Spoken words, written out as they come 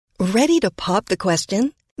Ready to pop the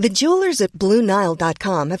question? The jewelers at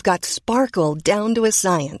BlueNile.com have got sparkle down to a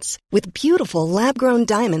science with beautiful lab-grown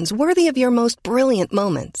diamonds worthy of your most brilliant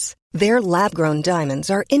moments. Their lab-grown diamonds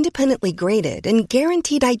are independently graded and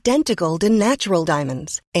guaranteed identical to natural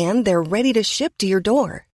diamonds, and they're ready to ship to your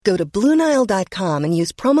door. Go to BlueNile.com and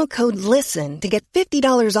use promo code LISTEN to get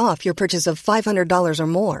 $50 off your purchase of $500 or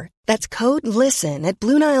more. That's code LISTEN at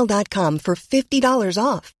BlueNile.com for $50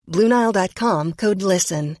 off. BlueNile.com, code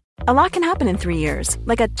LISTEN. A lot can happen in 3 years,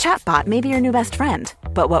 like a chatbot may be your new best friend.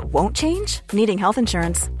 But what won't change? Needing health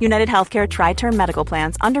insurance. United Healthcare Tri-Term Medical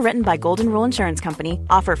Plans, underwritten by Golden Rule Insurance Company,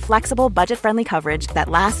 offer flexible, budget-friendly coverage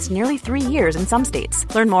that lasts nearly 3 years in some states.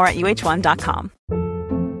 Learn more at uh1.com.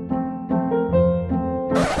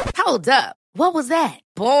 Hold up. What was that?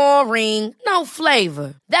 Boring. No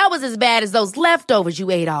flavor. That was as bad as those leftovers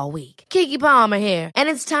you ate all week. Keke Palmer here. And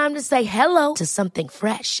it's time to say hello to something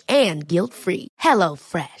fresh and guilt-free. Hello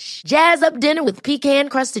Fresh. Jazz up dinner with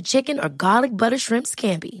pecan-crusted chicken or garlic butter shrimp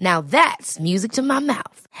scampi. Now that's music to my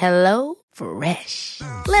mouth. Hello Fresh.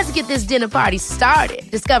 Let's get this dinner party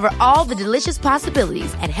started. Discover all the delicious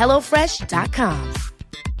possibilities at hellofresh.com.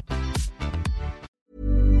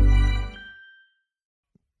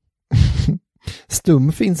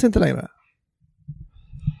 Stum finns inte längre.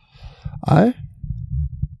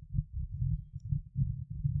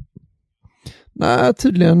 Nej,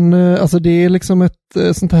 tydligen, alltså det är liksom ett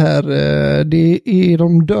sånt här, det är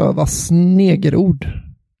de dövas negerord,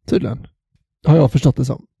 tydligen. Har jag förstått det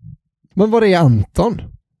som. Men vad är Anton?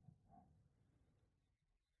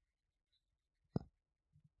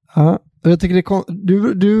 Ja, jag tycker det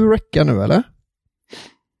är du räcker nu, eller?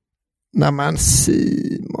 Nej men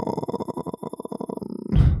Simon.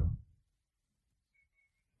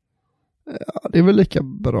 Ja, det är väl lika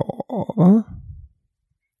bra, va?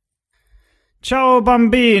 Ciao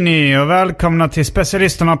Bambini och välkomna till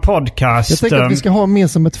Specialisterna podcast. Jag tänker att vi ska ha med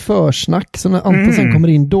som ett försnack. Så när Anton sen kommer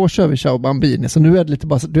in, då kör vi Ciao Bambini. Så nu är det lite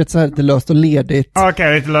bara, du vet, så här lite löst och ledigt.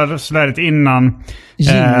 Okej, lite löst och ledigt innan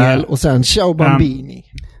Jingle och sen Ciao Bambini.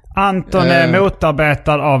 Anton är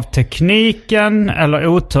motarbetad av tekniken eller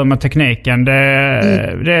otur med tekniken.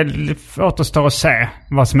 Det återstår att se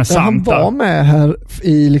vad som är sant. Han var med här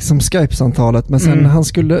i liksom Skype-samtalet, men sen när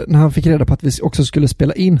han fick reda på att vi också skulle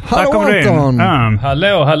spela in. Hallå Anton!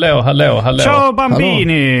 Hallå. Ciao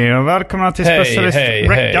Bambini och välkomna till Specialist.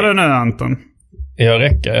 Räcker du nu Anton? Jag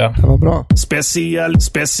räcker, ja. Det var bra.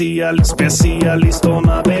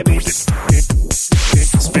 Specialisterna baby.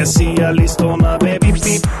 Specialisterna baby.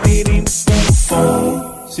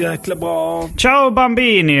 Så jäkla bra. Ciao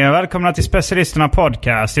Bambini och välkomna till Specialisterna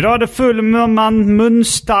podcast. Idag är det full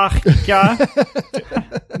munstarka.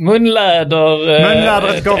 Munlädret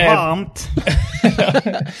går varmt.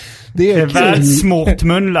 Det är välsmort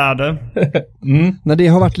munläder. När det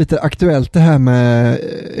har varit lite aktuellt det här med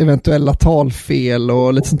eventuella talfel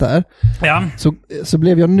och lite sånt där. Ja. Så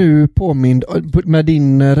blev jag nu påmind med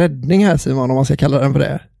din räddning här, Simon, om man ska kalla den för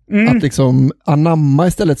det. Att liksom anamma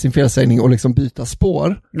istället sin felsägning och liksom byta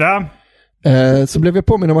spår. Ja. Så blev jag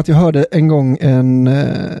påmind om att jag hörde en gång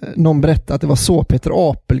någon berätta att det var så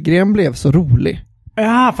Peter Apelgren blev så rolig.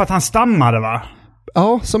 Ja, för att han stammade, va?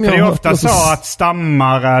 Ja, som för jag det är ofta så att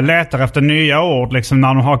stammare letar efter nya ord liksom när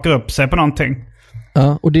de hakar upp sig på någonting.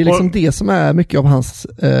 Ja, och det är liksom det som är mycket av hans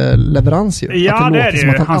leverans ju. Ja, att det är det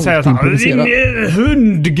ju. Han säger att din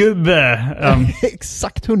hundgubbe.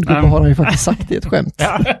 Exakt, hundgubbe har han ju faktiskt sagt i ett skämt.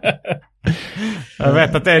 Ja. Jag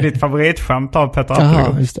vet att det är ditt favoritskämt av Peter Apelgren.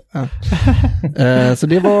 Ja, just det. Ja. Så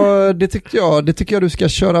det tycker jag du ska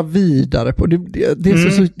köra vidare på.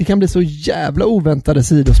 Det kan bli så jävla oväntade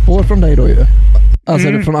sidospår från dig då ju.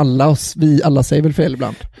 Alltså det är från alla oss, vi alla säger väl fel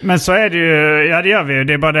ibland. Men så är det ju, ja det gör vi ju.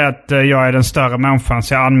 Det är bara det att jag är den större människan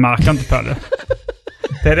så jag anmärker inte på det.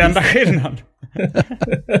 Det är det enda skillnaden.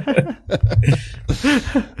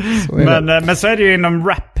 Men så är det ju inom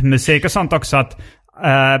rapmusik och sånt också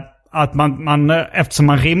att man eftersom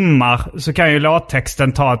man rimmar så kan ju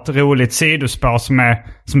låttexten ta ett roligt sidospår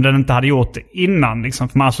som den inte hade gjort innan liksom,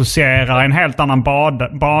 för man associerar en helt annan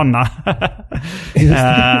bana.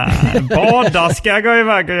 Bada ska jag gå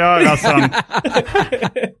iväg och göra sen.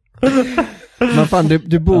 Men fan,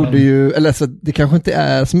 du borde ju, eller så det kanske inte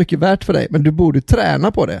är så mycket värt för dig, men du borde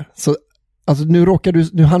träna på det. Så alltså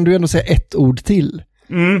nu hann du ändå säga ett ord till.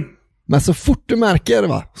 Men så fort du märker,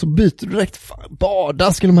 va, så byter du direkt. Fan,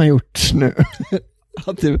 bada skulle man gjort nu.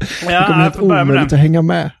 Det kommer helt omöjligt att hänga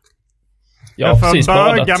med. Jag får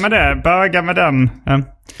böga med den.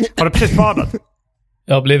 Har du precis badat?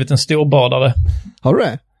 Jag har blivit en stor badare. Har du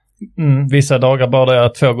det? Vissa dagar badar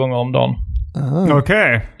jag 2 gånger om dagen.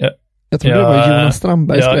 Okej. Jag tror det var Jonas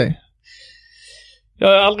Strandbergs grej. Jag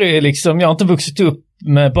har aldrig liksom, jag har inte vuxit upp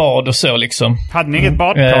med bad och så liksom. Hade ni inget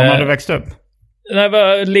badkar när du växte upp? När jag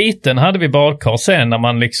var liten hade vi badkar. Sen när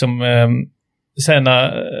man liksom,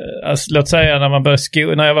 alltså, låt säga när man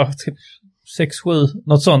började när jag var typ 6-7,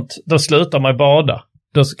 något sånt, då slutar man bada.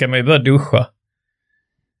 Då ska man ju börja duscha.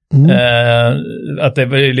 Att det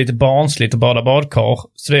är lite barnsligt att bada badkar.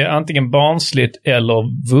 Så det är antingen barnsligt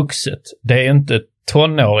eller vuxet. Det är inte,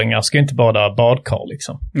 tonåringar ska inte bada badkar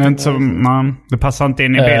liksom. Det passar inte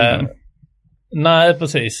in i bilden. Nej,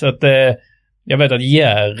 precis. Att, jag vet att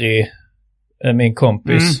Jerry, min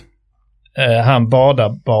kompis, han badar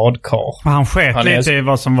badkar. Han sket lite i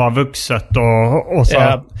vad som var vuxet och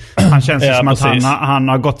så. Han känns som att han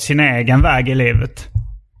har gått sin egen väg i livet.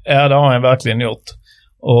 Ja, det har han verkligen gjort.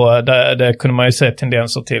 Och det kunde man ju se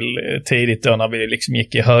tendenser till tidigt då när vi liksom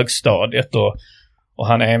gick i högstadiet och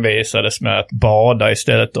han envisades med att bada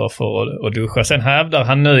istället då för att duscha. Sen hävdar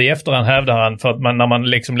han nu i efterhand för att när man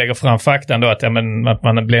liksom lägger fram faktan då att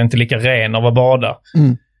man blir inte lika ren av att bada.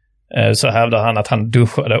 Så hävdar han att han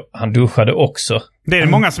duschade också. Det är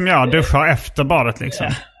många som gör, duschar efter badet liksom.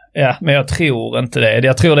 Ja, men jag tror inte det.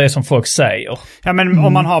 Jag tror det är som folk säger. Ja, men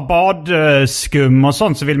om man har badskum och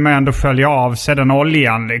sånt så vill man ändå skölja av sig den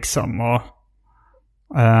oljan liksom.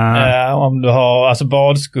 Om du har alltså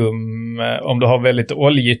badskum, om du har väldigt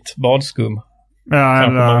oljigt badskum. Ja,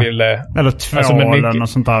 eller tvålen och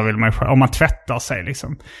sånt där vill man om man tvättar sig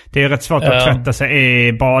liksom. Det är rätt svårt att tvätta sig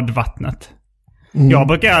i badvattnet. Jag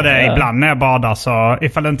brukar göra det ibland när jag badar, så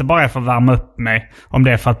ifall det inte bara är för att värma upp mig, om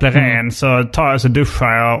det är för att bli ren, så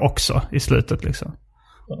duschar jag också i slutet liksom.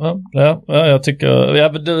 Ja, jag tycker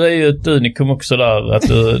du är ju ett unikum också där, att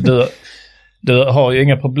du har ju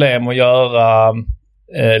inga problem att göra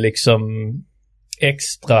liksom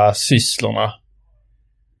extra sysslorna.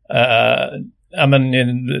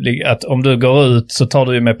 Att om du går ut så tar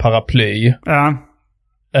du ju med paraply. Ja.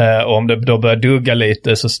 Och om det då börjar dugga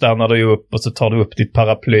lite så stannar du upp och så tar du upp ditt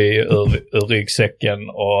paraply ur ryggsäcken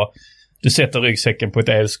och du sätter ryggsäcken på ett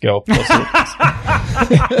elskåp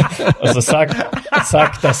och så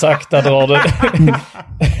sakta drar du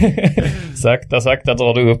sakta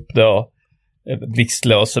drar du upp då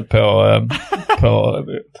blixtlåset på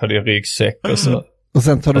din ryggsäck och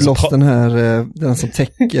sen tar du loss den som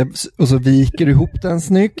täcker och så viker du ihop den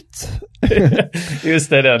snyggt. Just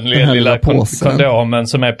det, den lilla kondomen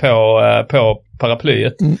som är på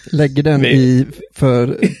paraplyet. Lägger den i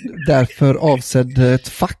därför avsedd ett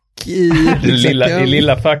fack i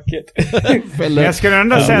lilla facket. Jag skulle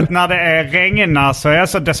ändå säga att när det regnar så är jag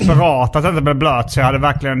så desperat att det inte blir blöt, så jag hade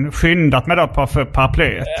verkligen skyndat mig då på att få upp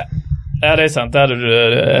paraplyet. Ja, det är sant.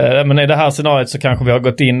 Men i det här scenariot så kanske vi har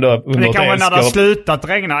gått in då under det kan vara när det har slutat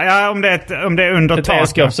regna. Ja, om det är under ett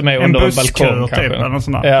elskåp som är under en balkong typ, eller något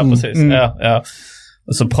sånt där. Ja, precis. Ja.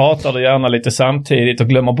 Och så pratar du gärna lite samtidigt och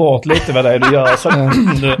glömmer bort lite vad det är du gör.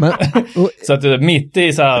 Så att du mitt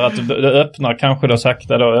i så här att du öppnar, kanske då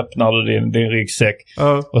sakta då öppnar du din ryggsäck.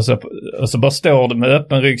 Och så bara står du med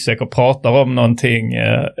öppen ryggsäck och pratar om någonting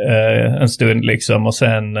en stund liksom. Och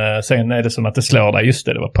sen är det som att det slår dig. Just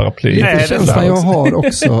det var paraply. Känslan jag har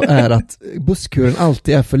också är att busskuren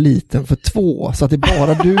alltid är för liten för två. Så att det är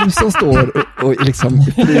bara du som står och liksom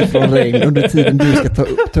flyr från regn under tiden du ska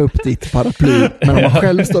ta upp ditt paraply. Men om man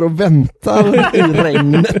själv står och väntar i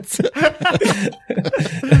regnet.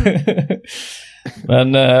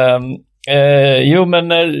 Men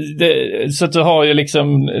så att du har ju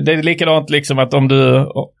liksom, det är likadant liksom att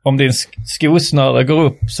om din skosnöre går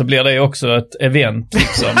upp så blir det också ett event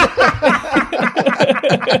liksom.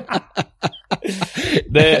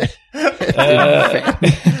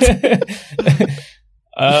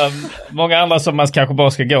 Många andra som man kanske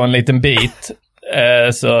bara ska gå en liten bit,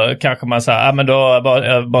 så kanske man säger men då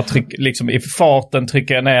bara liksom i farten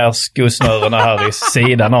trycker jag ner skosnörerna här i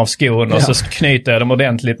sidan av skon och så knyter jag dem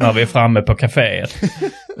ordentligt när vi är framme på kaféet.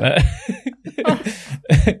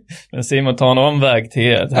 Men Simon tar en omväg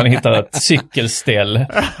till att han hittar ett cykelställ.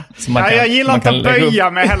 Jag gillar inte att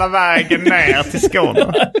böja mig hela vägen ner till skon.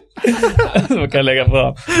 Så man kan lägga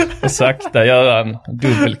fram och sakta göra en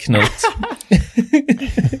dubbelknut.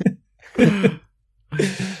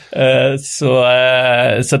 Så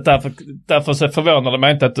därför så förvånar det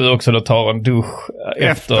mig inte att du också då tar en dusch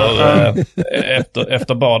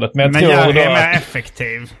efter badet. Men jag tror det är mer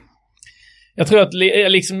effektiv. Jag tror att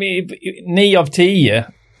liksom 9 av 10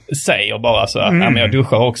 säger bara så att men jag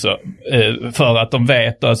duschar också, för att de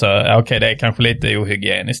vet alltså, okej, det är kanske lite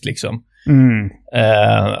ohygieniskt liksom.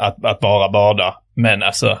 Att bara bada. Men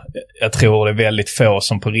alltså, jag tror det är väldigt få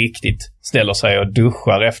som på riktigt ställer sig och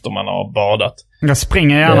duschar efter man har badat. Jag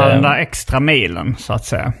springer gärna den där extra milen, så att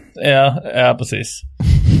säga. Ja, precis.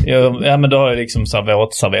 Ja, men du har ju liksom så här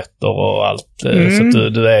våtservetter och allt. Så att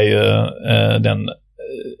du är ju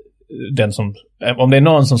den som... Om det är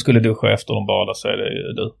någon som skulle duscha efter de badar så är det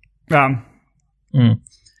ju du. Ja.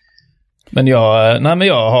 Men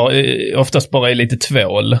jag har oftast bara lite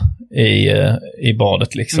tvål i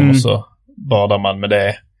badet liksom. Och så badar man med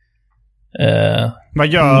det. Vad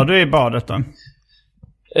gör du i badet då?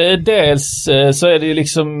 Dels så är det ju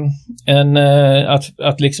liksom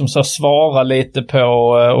att liksom så svara lite på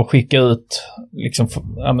och skicka ut liksom så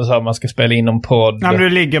här, man ska spela in en podd. Ja, men du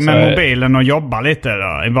ligger med mobilen och jobbar lite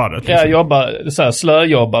då, i badet liksom. Jag jobbar så här,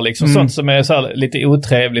 slöjobbar liksom, sånt som är så här, lite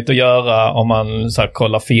otrevligt att göra om man så här,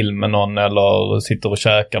 kollar film med någon eller sitter och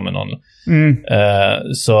käkar med någon.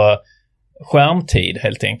 Så skärmtid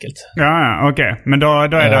helt enkelt. Ja, okej. Men då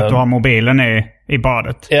är det att du har mobilen i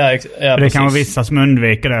badet. Ja, för det kan vara vissa som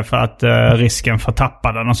undviker det för att risken för att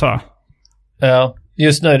tappa den och så. Ja,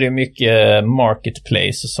 just nu är det mycket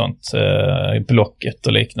marketplace och sånt. Blocket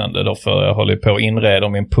och liknande. Då för jag håller på att inreda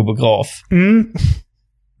min pubograf.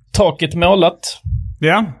 Taket målat.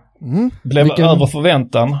 Ja. Blev över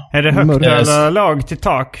förväntan. Är det högt eller lågt till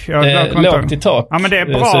tak? Lågt till tak. Ja, men det är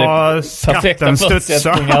bra. Skatten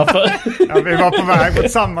studsar. Ja, vi var på väg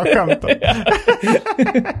mot samma skämt.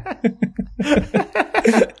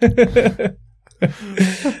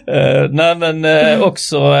 Nej, men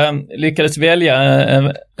också lyckades välja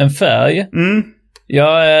en färg.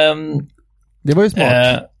 Det var ju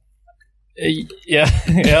smart.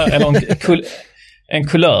 Eller en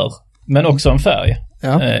kulör. Men också en färg.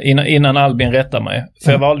 Ja. Innan Albin rättar mig.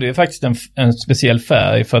 För jag valde ju faktiskt en speciell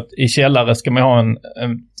färg. För att i källare ska man ha en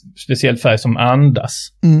speciell färg som andas.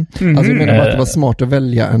 Alltså jag menar bara att det var smart att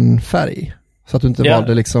välja en färg. Så att du inte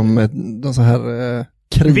valde liksom någon så här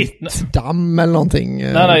kritdamm eller någonting.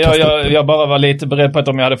 Nej, jag bara var lite beredd på att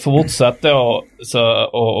om jag hade fortsatt då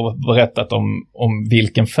och berättat om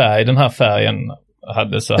vilken färg den här färgen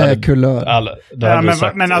hade så hade kulör.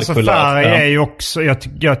 Men alltså kulör, färg är ju också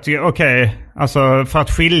jag tycker okej, alltså för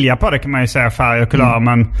att skilja på det kan man ju säga färg och kulör,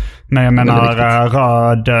 men jag menar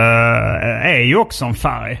röd är ju också en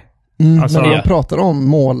färg. Alltså, men när man pratar om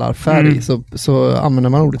målarfärg så använder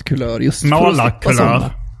man ordet kulör just målarkulör.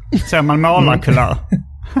 Säger man målarkulör.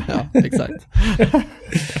 Ja, exakt.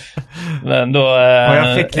 Men då och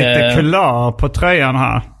jag fick lite kulör på tröjan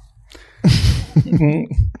här.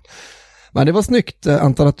 Men det var snyggt,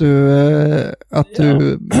 Anton, att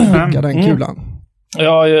du byggade den kulan.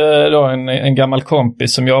 Ja, då en gammal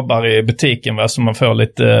kompis som jobbar i butiken, så man får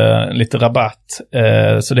lite rabatt.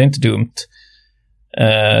 Så det är inte dumt.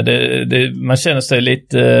 Man känner sig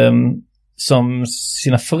lite som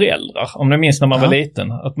sina föräldrar, om ni minns när man var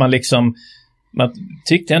liten. Att man liksom, man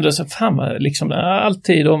tyckte ändå så, fan, liksom,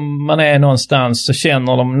 alltid om man är någonstans så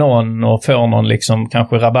känner de någon och får någon liksom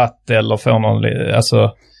kanske rabatt eller får någon,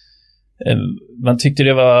 alltså man tyckte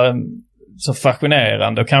det var så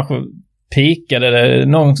fascinerande och kanske pikade det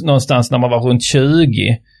någonstans när man var runt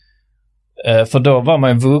 20. För då var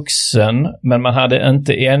man vuxen, men man hade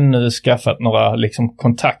inte ännu skaffat några liksom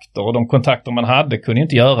kontakter, och de kontakter man hade kunde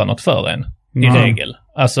inte göra något för en i regel.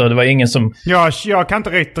 Alltså det var ingen som... Jag kan inte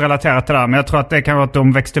riktigt relatera till det här, men jag tror att det kan vara att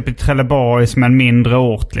de växte upp i Trelleborg som en mindre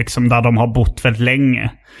ort liksom, där de har bott väldigt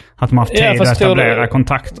länge. Att de har haft tid att etablera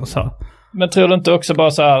kontakter och så. Men tror du inte också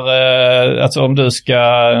bara så här, alltså om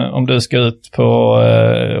du ska ut på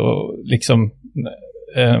liksom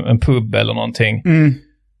en pub eller någonting.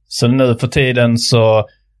 Så nu för tiden så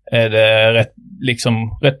är det rätt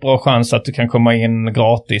bra chans att du kan komma in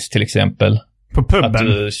gratis till exempel. På puben?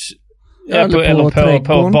 Eller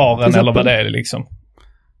på baren eller vad det är liksom.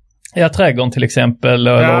 Ja, trädgården till exempel.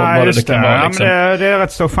 Eller vad det kan vara. Liksom. Ja, men det är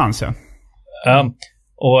rätt stor chans, ja. Ja.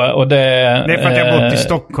 Och det är för att jag har bott i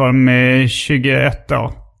Stockholm i 21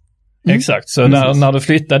 år. Exakt, så när du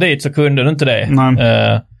flyttade dit så kunde du inte det.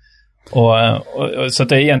 Och så att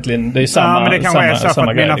det är egentligen, det är samma. Ja, men det kan vara så för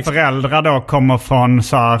att mina föräldrar då kommer från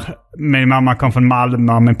så här, min mamma kom från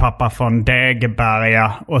Malmö och min pappa från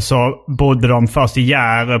Degeberga, och så bodde de först i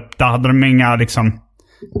Hjärup, där hade de inga liksom,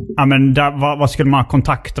 ja men där, vad skulle man ha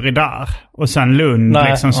kontakter i där? Och sen Lund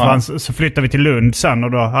liksom, så flyttade vi till Lund sen,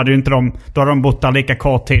 och då hade de bott där lika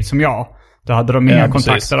kort tid som jag. Då hade de inga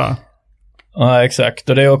kontakter där. Ja, exakt.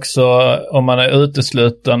 Och det är också, om man är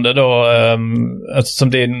uteslutande då, som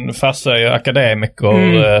din farsa är akademiker,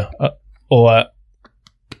 och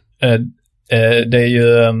det är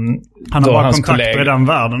ju han har bara kontakter i den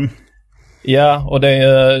världen. Ja, och det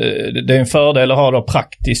är en fördel att ha då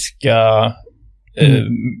praktiska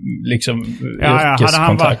liksom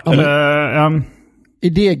yrkeskontakter. I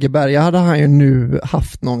Degeberga hade han ju nu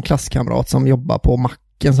haft någon klasskamrat som jobbar på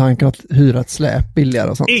mack backen så han kunnat hyra ett släp billigare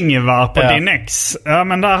och sånt. Ingvar på din ex. Ja,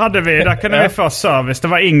 men där kunde vi få service. Det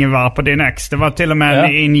var Ingvar på din ex. Det var till och med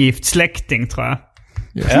en ingift släkting, tror jag.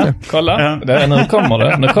 Just det. Kolla. Nu kommer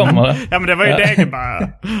det. Ja, men det var ju Degerberg.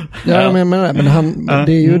 Men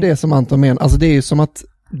det är ju det som Anton menar. Alltså det är ju som att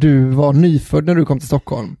du var nyfödd när du kom till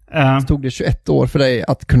Stockholm. Så tog det 21 år för dig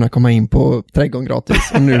att kunna komma in på trädgården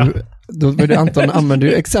gratis. Och nu, Anton använde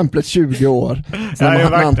ju exemplet 20 år. Så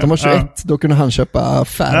när Anton var 21, då kunde han köpa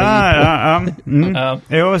färg. Men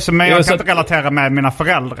jag kan inte relatera med mina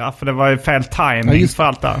föräldrar, för det var ju fel timing för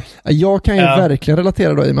allt där. Jag kan ju verkligen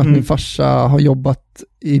relatera då, i och med att min farsa har jobbat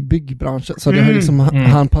i byggbranschen. Så det har liksom,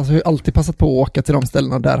 han har ju alltid passat på att åka till de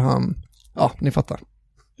ställena där han, ni fattar.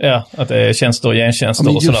 Ja, att det är tjänster och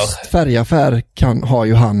gentjänster och sådär. Just färgaffär har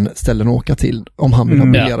ju han ställen att åka till om han vill ha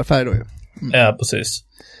billigare färg då ju. Ja, precis.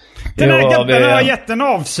 Den här gubben har gett en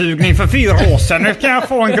avsugning för 4 år sedan. Nu kan jag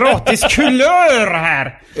få en gratis kulör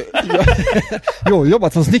här. Jag har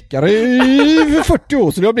jobbat som snickare i 40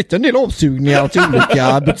 år, så det har blivit en del avsugningar till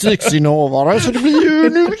olika butiksinnehavare. Så det blir ju,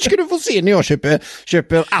 nu ska du få se när jag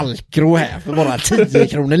köper Alcro här för bara 10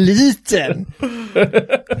 kronor liten.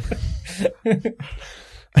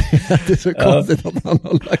 Det är så konstigt att han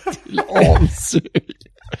har lagt till avsug.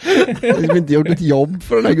 Han har inte gjort ett jobb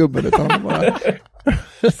för den här gubben, utan han bara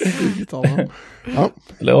sugit av honom.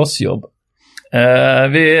 Låsjobb.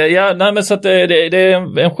 Men så att det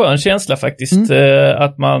är en skön känsla faktiskt.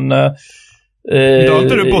 Att man... Då har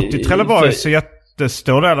inte du bott i Trelleborg så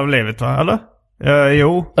jättestor del av livet, va? Eller?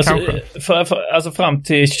 Jo, alltså, kanske. Alltså fram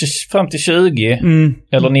till 20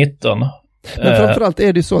 eller 19. Men framförallt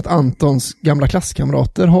är det så att Antons gamla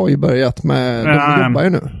klasskamrater har ju börjat med, de jobbar ju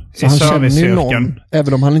nu. Så han känner ju någon,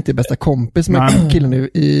 även om han inte är bästa kompis med killen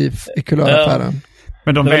i kulöraffären.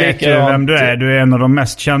 Men de vet ju vem du är. Du är en av de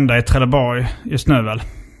mest kända i Trelleborg just nu, väl?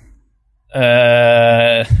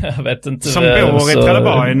 Jag vet inte. Som bor i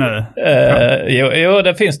Trelleborg nu. Jo,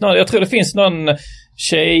 det finns någon. Jag tror det finns någon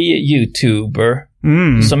tjej-youtuber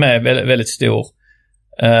som är väldigt, väldigt stor.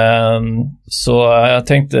 Så jag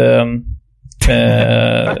tänkte...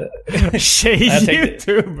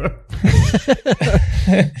 Tjej-youtuber.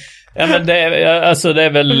 Ja, men det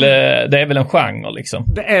är väl en genre liksom.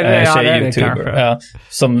 Det är det, tjej-youtuber. Ja,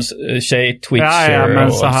 som tjej-twitcher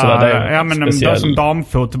och sådär. Ja, men då som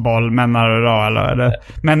damfotboll menar du då, eller är det?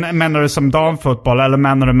 Men menar du som damfotboll, eller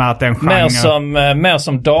menar du med att det är en genre? Mer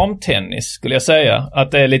som damtennis skulle jag säga.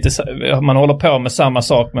 Att det är lite, man håller på med samma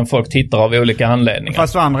sak men folk tittar av olika anledningar.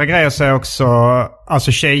 Fast andra grejer så är också,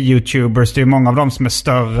 alltså tjej-youtubers, det är många av dem som är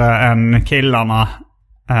större än killarna.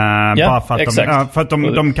 Bara för att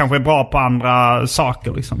de kanske är bra på andra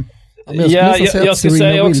saker liksom. Jag skulle säga att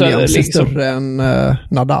Serena Williams är större än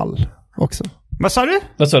Nadal också. Vad sa du?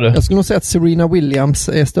 Jag skulle nog säga att Serena Williams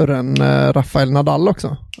är större än Rafael Nadal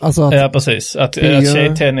också. Alltså att, ja, precis. Att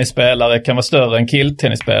tjejtennisspelare kan vara större än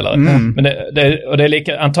killtennisspelare. Men det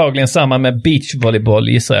är antagligen samma med beachvolleyboll,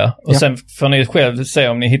 gissar jag. Och sen får ni själv se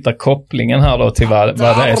om ni hittar kopplingen här då till vad det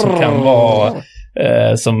är som kan vara...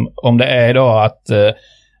 som om det är då att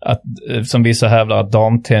som vissa hävdar att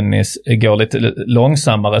damtennis går lite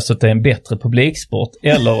långsammare så att det är en bättre publiksport,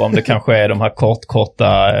 eller om det kanske är de här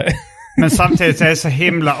korta men samtidigt är det så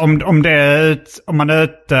himla om man är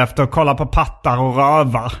ute efter att kolla på pattar och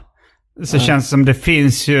rövar, så känns det som det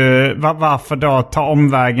finns ju varför då ta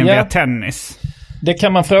omvägen via tennis. Det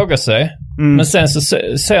kan man fråga sig. Men sen så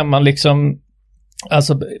ser man liksom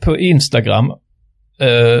alltså på Instagram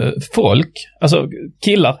folk, alltså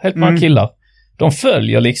killar, helt många killar, de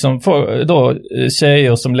följer liksom då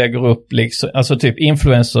tjejer som lägger upp liksom, alltså typ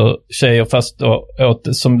influencer-tjejer fast då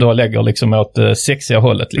som då lägger liksom åt sexiga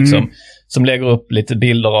hållet liksom, som lägger upp lite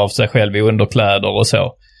bilder av sig själv i underkläder och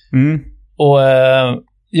så. Och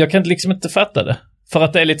jag kan liksom inte fatta det, för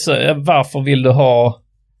att det är lite så, varför vill du ha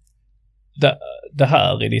det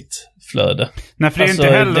här i ditt flöde? Nej, för det är inte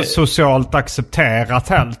heller socialt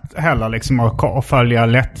accepterat heller liksom att följa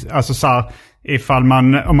lätt, alltså så här, ifall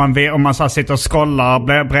om man så här sitter och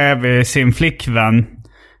scrollar bredvid sin flickvän,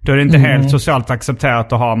 då är det inte helt socialt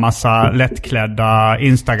accepterat att ha massa lättklädda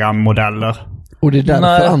Instagram-modeller. Och det är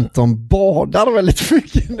därför Anton badar väldigt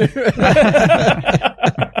mycket nu.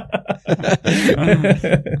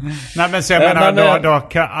 Nej, men så jag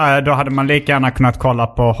menar, då hade man lika gärna kunnat kolla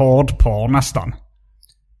på hårdporr nästan.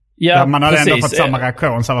 Ja, man hade ändå fått samma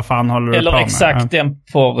reaktion, så vad fan håller du på med? Eller exakt den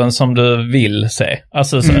porren som du vill se.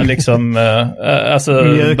 Alltså så, liksom... alltså,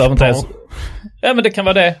 ja, men det kan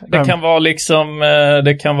vara det. Det kan vara liksom...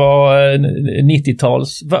 det kan vara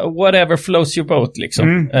 90-tals... Whatever flows your boat,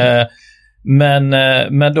 liksom.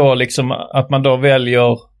 Men då liksom att man då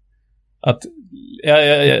väljer att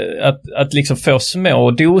att liksom få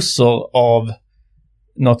små doser av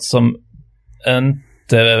något som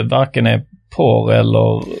inte varken är porr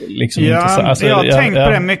eller liksom intressant. Alltså, jag har tänkt på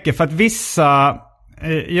det mycket för att vissa...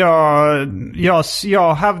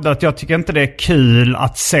 Jag hävdar att jag tycker inte det är kul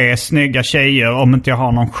att se snygga tjejer om inte jag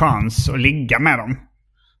har någon chans att ligga med dem.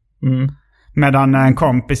 Medan en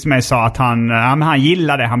kompis med sa att han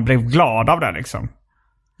gillade det, han blev glad av det liksom.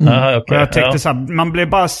 Okay, och jag tyckte så här, man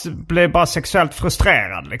blir bara sexuellt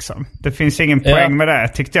frustrerad liksom. Det finns ingen poäng med det,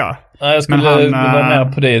 tyckte jag. Ja, jag skulle vara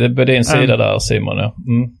med på det på din sida där, Simon. Ja.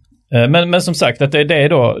 Men som sagt, att det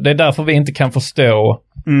är därför vi inte kan förstå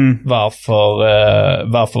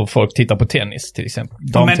varför folk tittar på tennis till exempel.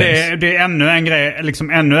 Ja, men det är ännu en grej, liksom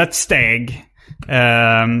ännu ett steg.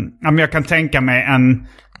 Jag kan tänka mig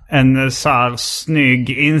en så här snygg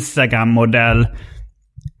Instagram-modell.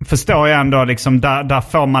 Förstår jag ändå liksom, där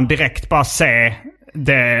får man direkt bara se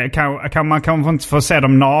det. Man kan inte få se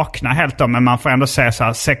dem nakna helt då, men man får ändå se så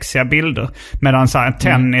här sexiga bilder. Medan så här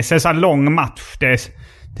tennis är så här lång match.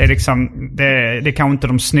 Det är liksom, det kanske inte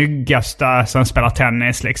de snyggaste som spelar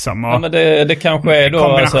tennis liksom. Och men det kanske är då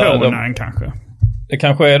kombinationen kanske. Det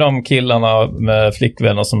kanske är de killarna med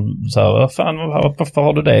flickvänner som säger, varför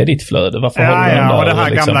har du det i ditt flöde? Varför har du den där? Och det här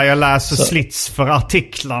liksom, gamla, jag läser slits för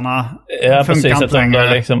artiklarna. Ja, precis.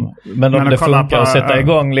 Att liksom, men om det funkar att sätta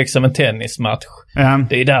igång liksom en tennismatch.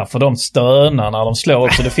 Det är därför de stönar när de slår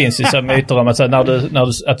också. Det finns ju så myter om att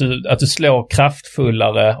att du slår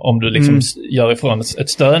kraftfullare om du liksom gör ifrån ett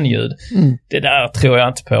stönljud. Det där tror jag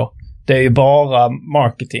inte på. Det är ju bara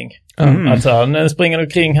marketing. Alltså, nu springer du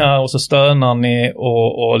kring här och så stönar ni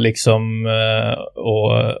och liksom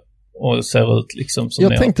och ser ut liksom som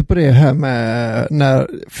jag tänkte på det här med när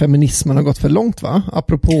feminismen har gått för långt, va?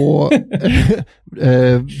 Apropå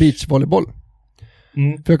beachvolleyboll.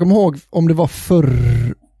 För jag kommer ihåg om det var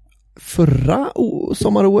förra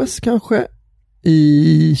sommar-OS kanske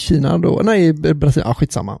i Kina då, nej i Brasilien,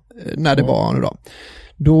 skitsamma, när det var nu då.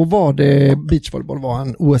 Då var det beachvolleyboll var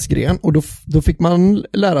en OS-gren och då fick man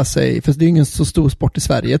lära sig, för det är ingen så stor sport i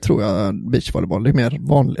Sverige tror jag, beachvolleyboll. Det är mer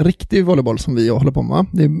vanlig, riktig volleyboll som vi håller på med.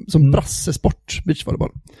 Det är som brassesport,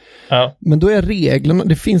 beachvolleyboll. Ja. Men då är reglerna,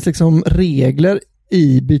 det finns liksom regler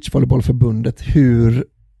i beachvolleybollförbundet hur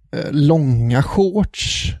långa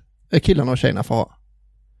shorts killarna och tjejerna får ha.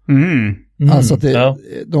 Alltså att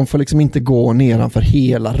de får liksom inte gå nedanför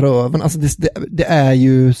hela röven. Alltså det är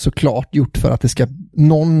ju såklart gjort för att det ska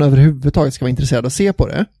någon överhuvudtaget ska vara intresserad av att se på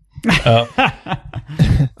det.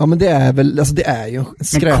 Ja, men det är väl, alltså det är ju en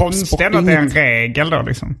skräpsport. Men konstigt att det är en regel då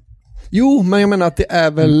liksom. Jo, men jag menar att det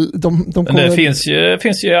är väl det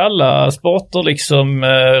finns ju i alla sporter liksom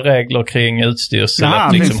regler kring utstyrsel,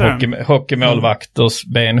 liksom hockeymålvakters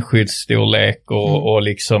benskyddsstorlek och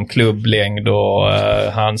liksom klubblängd och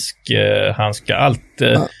handska, allt.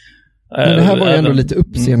 Men det här var ju ändå lite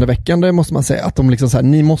uppseendeväckande måste man säga, att de liksom så här,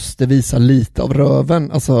 ni måste visa lite av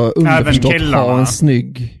röven, alltså underförstått ha en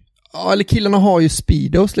snygg. Ja, eller killarna har ju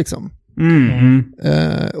speedos liksom.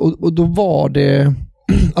 Och då var det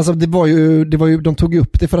alltså det var ju de tog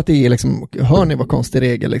upp det för att det är liksom, hör ni vad konstig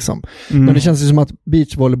regel liksom. Men det känns ju som att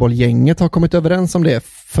beachvolleybollgänget har kommit överens om det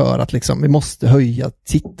för att liksom vi måste höja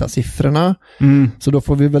tittarsiffrorna. Så då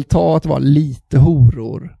får vi väl ta att det var lite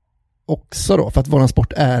horor också då, för att våran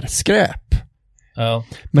sport är skräp. Ja.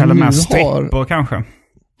 Men eller med strippor kanske.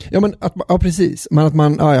 Ja, men precis. Men att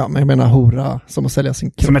man, men jag menar hora som att sälja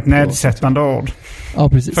sin kropp. Som ett nedsättande ord. Ja,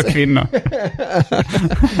 precis. För kvinnor.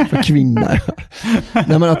 För kvinnor, ja.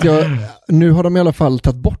 Nej, men att nu har de i alla fall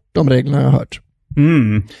tagit bort de reglerna jag har hört.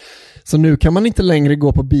 Så nu kan man inte längre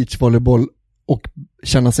gå på beachvolleyboll och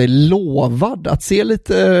känna sig lovad att se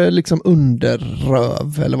lite liksom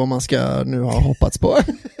underröv eller vad man ska nu ha hoppats på.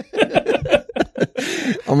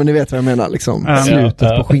 Ja, men ni vet vad jag menar, liksom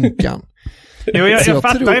slutet på skinkan. Jo, jag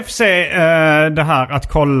fattar i och för sig det här att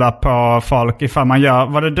kolla på folk ifall man gör.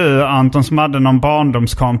 Var det du, Anton, som hade någon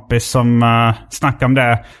barndomskompis som snackade om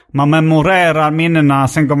det? Man memorerar minnena,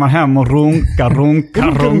 sen går man hem och runkar.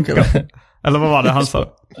 Eller vad var det han sa?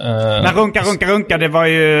 Nej, runka, det var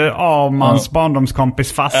ju Armans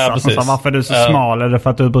barndomskompis farsa som sa, varför är du så smal? Är det för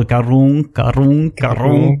att du brukar runka?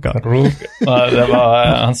 Ja, det var,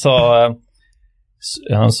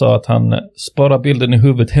 han sa att han sparar bilden i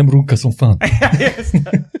huvudet, hemrunka som fan.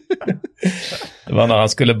 Det var när han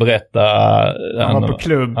skulle berätta. Han var på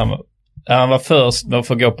klubb. Han var först med att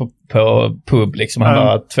få gå på pub liksom. Han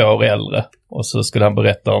var 2 år äldre. Och så skulle han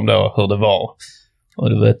berätta om då hur det var. Och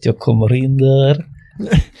du vet, jag kommer in där.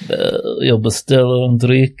 Jag beställer en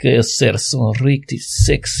dryck. Jag ser så en riktigt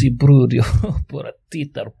sexy brud. Jag bara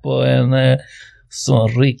tittar på en Så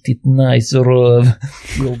riktigt nice röv.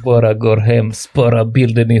 Jag bara går hem, sparar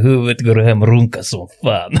bilden i huvudet, går hem, runkar som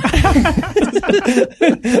fan.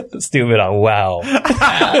 Stod vi där, wow.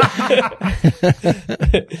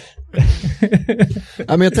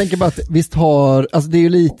 Ja, men jag tänker bara att visst alltså det är ju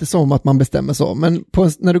lite som att man bestämmer så, men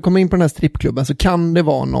när du kommer in på den här strippklubben så kan det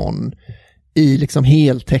vara någon i liksom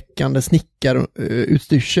heltäckande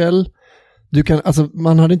snickarutstyrsel. Alltså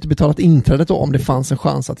man hade inte betalat inträdet då om det fanns en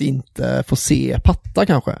chans att inte få se patta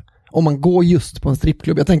kanske. Om man går just på en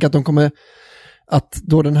strippklubb. Jag tänker att de kommer, att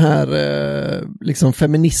då den här liksom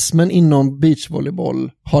feminismen inom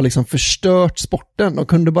beachvolleyboll har liksom förstört sporten. De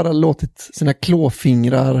kunde bara låtit sina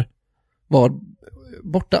klåfingrar vara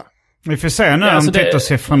borta. Vi får se när om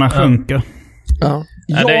tittarsiffrorna sjunker. Ja.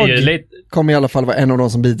 Ja, det är ju lite... kommer i alla fall vara en av de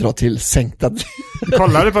som bidrar till sänkta...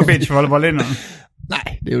 Kollade du på beachvolleyboll innan?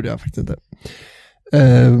 Nej, det gjorde jag faktiskt inte.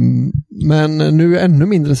 Men nu är jag ännu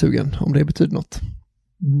mindre sugen, om det betyder något.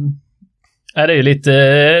 Ja, det är ju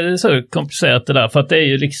lite så komplicerat det där. För att det är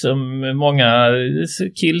ju liksom många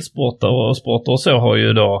killsporter och sporter och så har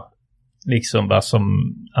ju då liksom vad som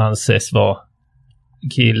anses vara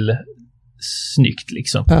killsnyggt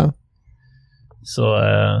liksom. Ja. Så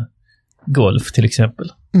golf till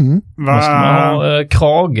exempel. Måste man ha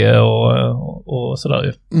krage och sådär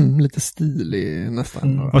ju. Lite stilig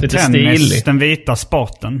nästan. Och lite tennis, stilig. den vita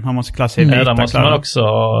sporten. Man måste klassa sig vita där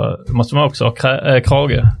måste man också ha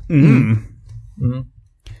krage.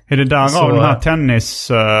 Är det där av den här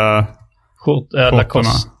tennis...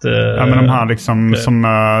 Lacoste. Ja, men de här liksom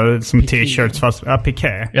som t-shirts fast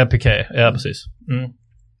piké. Ja, piké. Ja, precis.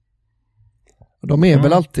 De är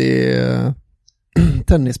väl alltid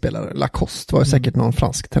tennisspelare. Lacoste var ju säkert någon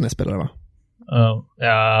fransk tennisspelare, va?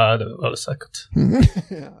 Ja, det var det säkert.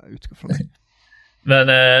 Jag utgår från det. Men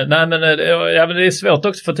men det är svårt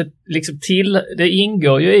också för att det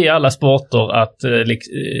ingår ju i alla sporter att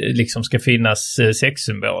liksom ska finnas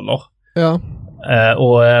sexsymboler. Ja.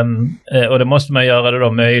 Och det måste man göra det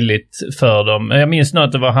då möjligt för dem. Jag minns nog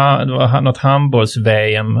att det var något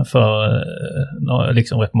handbolls-VM för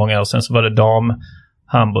liksom rätt många år sedan, så var det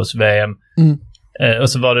dam-handbolls-VM. Och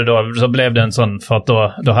så var det då, så blev det en sån, för att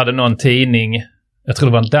då hade någon tidning, jag tror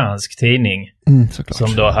det var en dansk tidning,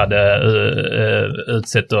 som då hade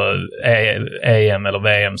utsett då EM eller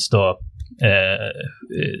VMs då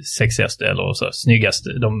sexigaste eller så snyggaste,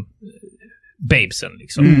 de babesen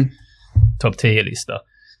liksom. Topp 10-lista.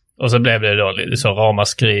 Och så blev det då lite så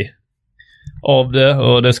ramaskri av det,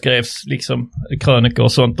 och det skrevs liksom krönikor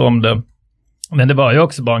och sånt om det. Men det var ju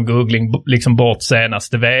också bara en googling liksom bort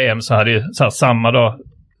senaste VM, så hade ju så här, samma då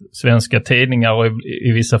svenska tidningar och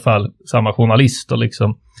i vissa fall samma journalister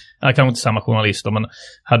liksom. Ja, kanske inte samma journalister, men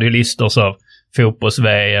hade ju listor så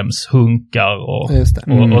fotbolls-VMs hunkar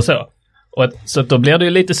och så. Så då blir det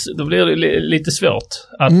ju lite svårt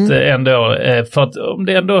att ändå, för att om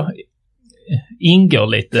det ändå ingår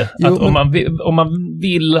lite, att om man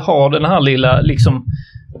vill ha den här lilla liksom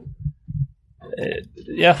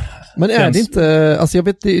men är det inte, alltså jag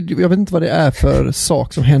vet inte vad det är för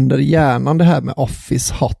sak som händer i hjärnan, det här med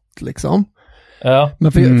office hot liksom. Ja.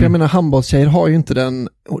 Men för jag menar, handbollstjejer har ju inte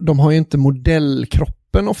de har ju inte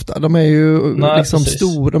modellkroppen ofta. De är ju liksom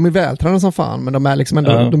stora, de är vältränade som fan, men de är liksom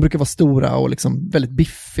ändå, de brukar vara stora och liksom väldigt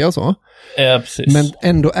biffiga och så. Ja, precis. Men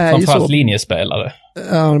ändå är ju så. Framförallt linjespelare.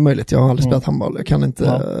 Ja, det är möjligt. Jag har aldrig spelat handboll. Jag kan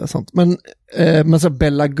inte sånt. Men så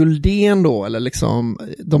Bella Guldén då, eller liksom,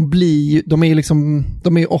 de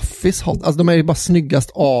är ju office hot. Alltså de är ju bara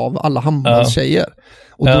snyggast av alla handbollstjejer.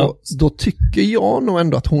 Och då tycker jag nog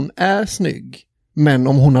ändå att hon är snygg. Men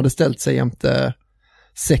om hon hade ställt sig jämte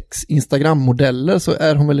 6 Instagram-modeller så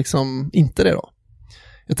är hon väl liksom inte det då.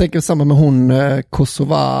 Jag tänker samma med hon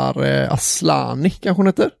Kosovar Aslani, kanske hon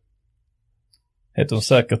heter? Heter hon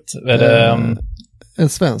säkert. Är det... en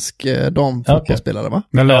svensk damfotbollsspelare, va?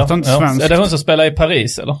 Det låter inte svensk. Är det hon som spelar i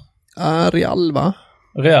Paris, eller? Real, va?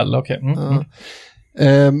 Real, okej.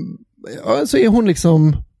 Så är hon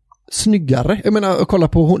liksom snyggare. Jag menar, kolla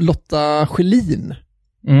på Lotta Schelin.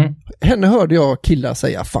 Henne hörde jag killar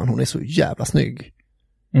säga, fan hon är så jävla snygg.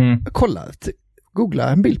 Kolla, googla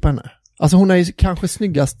en bild på henne. Alltså hon är ju kanske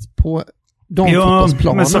snyggast på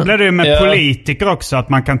damfotbollsplanen. Men så blir det ju med politiker också, att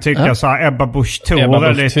man kan tycka så här, Ebba Busch Thor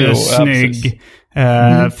är lite snygg.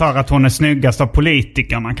 För att hon är snyggast av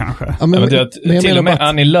politikerna kanske. Ja, men till och med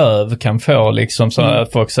Annie Lööf kan få liksom så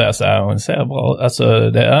att folk säger så här, hon ser bra, alltså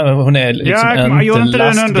hon är liksom jag gjorde inte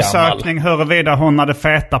en undersökning huruvida hon hade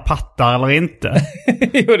feta pattar eller inte.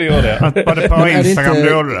 Jo, det gjorde jag. Både på Instagram du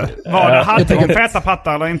gjorde det. Hade hon feta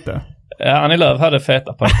pattar eller inte? Ja, Annie Lööf hade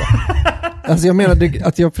feta pattar. Alltså jag menar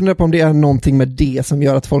att jag funderar på om det är någonting med det som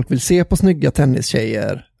gör att folk vill se på snygga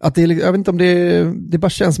tennistjejer. Att det är, jag vet inte om det bara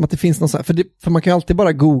känns som att det finns någon sån här, för man kan ju alltid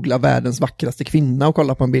bara googla världens vackraste kvinna och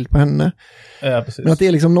kolla på en bild på henne. Ja, precis. Men att det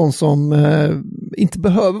är liksom någon som inte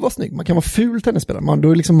behöver vara snygg. Man kan vara ful tennisspelare.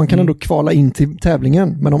 Man kan ändå kvala in till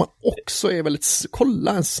tävlingen. Men om man också är väldigt,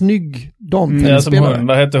 kolla en snygg damtennisspelare.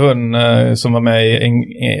 Vad heter hon som var med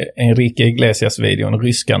i Enrique Iglesias-videon,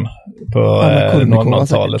 ryskan på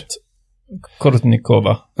 00-talet?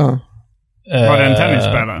 Kortnikova. Ja. Var det en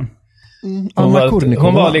tennisspelare?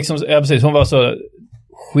 Hon var liksom, ja precis, hon var så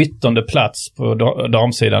 17:e plats på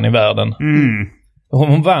damsidan i världen.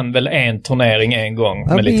 Hon vann väl en turnering en gång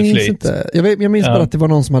med lite flyt. Inte. Jag minns bara att det var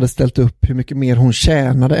någon som hade ställt upp hur mycket mer hon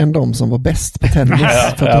tjänade än de som var bäst på tennis.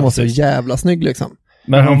 För att hon var så jävla snygg liksom.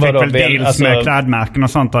 Men hon fick väl deals med klädmärken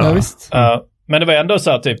och sånt där. Ja, visst. Men det var ändå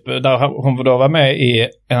så här, typ, där hon då var med i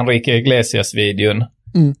Enrique Iglesias-videon.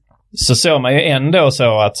 Så såg man ju ändå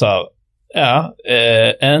så att så här,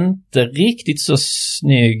 inte riktigt så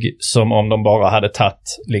snygg som om de bara hade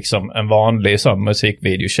tagit liksom en vanlig sån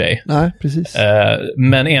musikvideotjej. Nej, precis.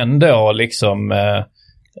 Men ändå liksom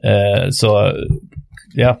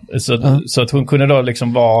så att hon kunde då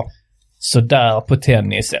liksom vara så där på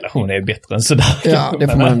tennis, eller hon är bättre än så där. Ja, det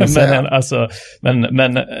får man ändå säga.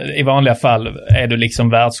 Men i vanliga fall är du liksom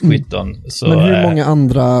världsskytten. Så, men hur många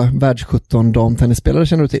andra världsskytten damtennisspelare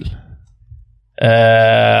känner du till?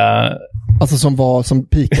 Alltså som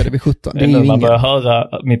pikade vid 17. Det är ju man ingen. börjar höra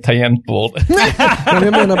mitt tangentbord. Men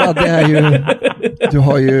jag menar bara att det är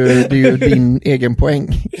ju din egen poäng.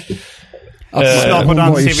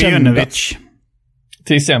 Slobodan Sivjanovic.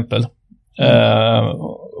 Till exempel.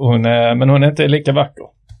 Men hon är inte lika vacker.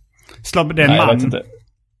 Det är en man.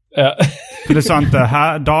 Du sa inte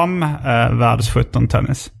världsskjuten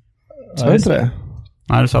tennis. Sa jag inte det?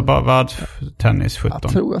 Nej, du sa bara världstennis 17.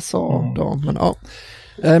 Jag tror jag sa dam, men ja.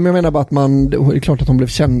 Men jag menar bara att det är klart att hon blev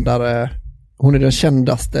kändare. Hon är den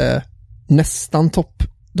kändaste nästan topp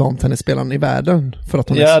damtennisspelaren i världen. För att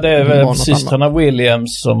hon det är väl systrarna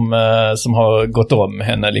Williams som har gått om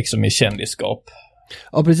henne liksom i kändisskap.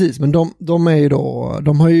 Ja, precis. Men de är ju då,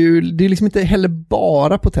 det är liksom inte heller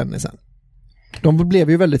bara på tennisen. De blev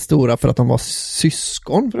ju väldigt stora för att de var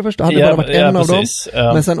syskon för det första. Hade bara varit en av dem.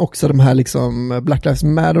 Ja. Men sen också de här liksom Black Lives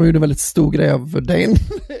Matter, de gjorde en väldigt stor grej av den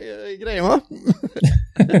grejen, va?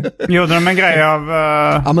 Gjorde de en grej av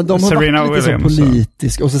men de Serena har varit lite Williams, så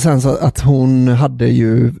politisk. Och så sen så att hon hade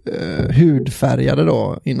ju hudfärgade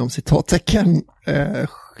då, inom citattecken,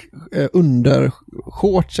 under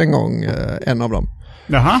shorts en gång, en av dem.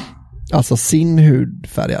 Jaha. Alltså sin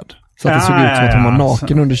hudfärgad. Så att det såg ut som att hon var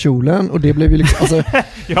naken under kjolen. Och det blev ju liksom... Alltså,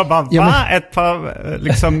 jag bara, ett par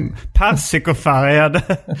liksom persikofärgade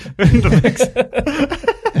underväxt.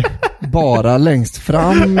 Bara längst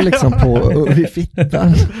fram liksom vid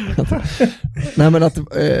fittan. Nej men att...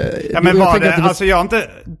 men var det... Alltså jag inte...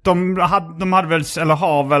 De hade väl, eller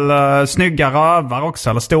har väl snygga rövar också,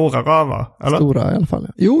 eller stora rövar, eller? Stora i alla fall.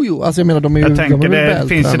 Jo, alltså jag menar de är ju... Jag tänker det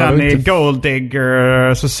finns ju den i Gold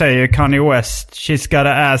Digger, så säger Kanye West, she's got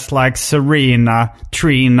an ass like Serena,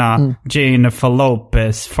 Trina, Jennifer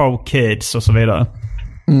Lopez, 4 kids och så vidare.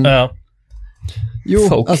 Ja. Jo,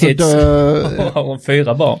 4 alltså kids. Har hon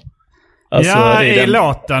 4 barn? Alltså, i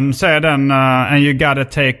låten så är den and you gotta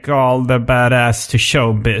take all the badass to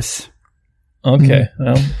showbiz. Okej.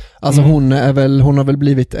 Ja. Alltså hon har väl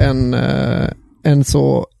blivit en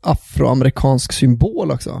så afroamerikansk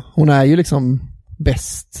symbol också. Hon är ju liksom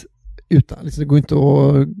bäst utan, liksom, det går inte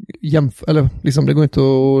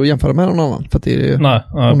att jämföra med någon annan för att det är,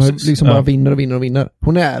 hon har liksom bara vinner.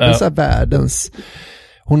 Hon är väl så här världens.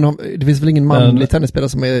 Det finns väl ingen manlig tennisspelare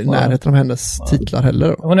som är i närheten av hennes titlar heller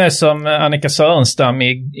då. Hon är som Annika Sörenstam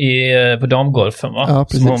på damgolfen, va? Ja,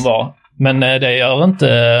 som hon var. Men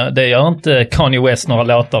det gör inte Kanye West några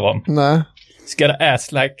låtar om. Nej. Ska det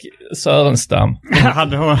ass like Sörenstam?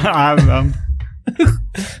 Hade hon även.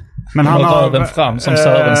 Men han har röven fram som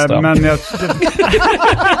Sörenstam. Men jag...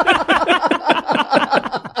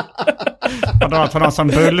 Han har som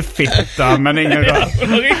bullfitta, men ingen röv.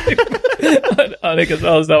 Annika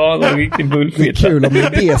Sörenstam har en riktig bullfitta. Det är kul om det är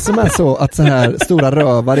det som är så att så här stora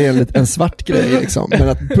rövar är en svart grej liksom. Men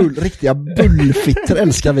att riktiga bullfitter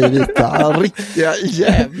älskar vi vita. Riktiga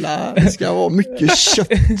jävla, det ska vara mycket kött.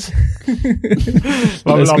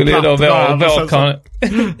 Det skulle ju då vara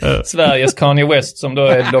Sveriges Kanye West som då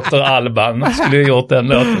är Dr. Alban skulle ju gjort den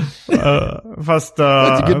låten. Fast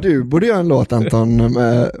jag tycker du borde göra en låt, Anton,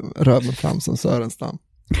 med röven fram som Sörenstam.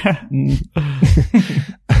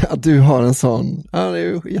 Att du har en sån. Ja, det är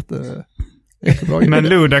ju jättebra. Men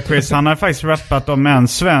Ludacris, han har faktiskt rappat om en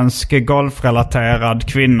svensk golfrelaterad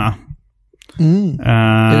kvinna.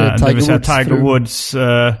 Det vill säga Tiger Woods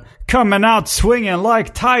coming out swinging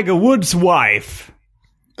like Tiger Woods wife.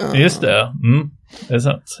 Just det. Det är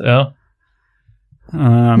sant. Ja.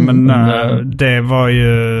 Men det var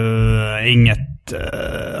ju inget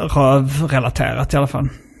rövrelaterat i alla fall.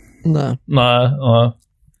 Nej.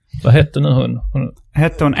 Vad hette nu hon?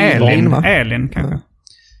 Hette hon Elin? Va? Elin kanske.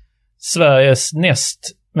 Sveriges näst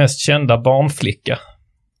mest kända barnflicka.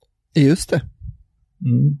 Just det.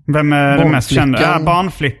 Vem är den mest kända?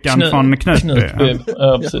 Barnflickan från Knutby.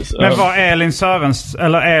 Ja, precis. Men var Elin Sörens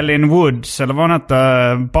eller Elin Woods eller vad hon hette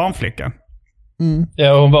barnflicka?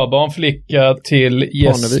 Ja, hon var barnflicka till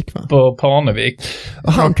Jesper Parnevik.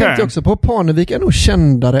 Och han tänkte också på Parnevik är nog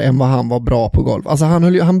kändare än vad han var bra på golf. Alltså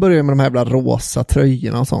han började med de här jävla rosa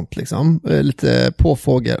tröjorna och sånt liksom. Lite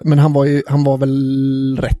påfågel. Men han var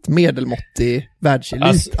väl rätt medelmåttig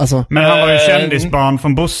världselit. Alltså, men han var ju kändisbarn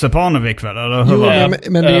från Bosse Parnevik väl? Eller hur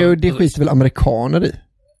men det skiter väl amerikaner i.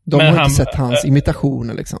 De har inte sett hans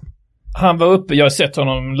imitationer liksom. Han var uppe, jag har sett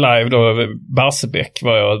honom live då, Barsebäck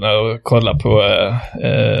var jag när jag kollade på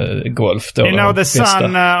golf då. You know the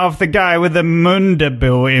son of the guy with the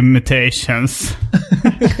Mundebo imitations.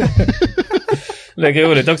 Det är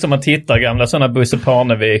roligt också om man tittar gamla sådana Bosse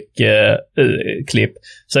Parnevik-klipp.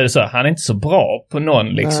 Så är det så, han är inte så bra på någon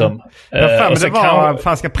liksom.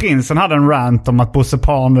 Falska prinsen hade en rant om att Bosse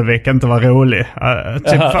Parnevik inte var rolig.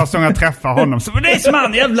 Första gången jag träffade honom så var det som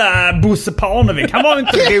han jävla Bosse Parnevik. Han var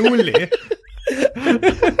inte rolig.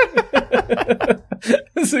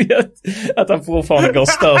 Så att han fortfarande går och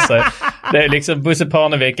stör sig. Det är liksom, Bosse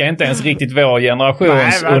Parnevik är inte ens riktigt vår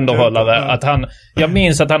generations underhållare. Jag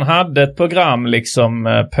minns att han hade ett program liksom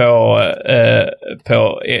på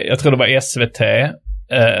jag tror det var SVT.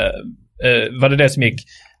 Var det som gick?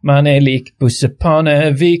 Man är lik Bosse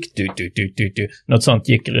Parnevik. Något sånt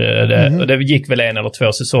gick det. Och det gick väl 1 eller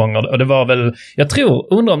 2 säsonger. Och det var väl,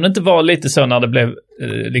 undrar om det inte var lite så när det blev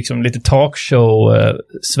liksom lite talkshow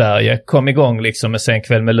Sverige kom igång liksom med Sen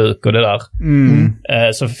kväll med Luke och det där.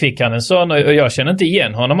 Så fick han en sån och jag känner inte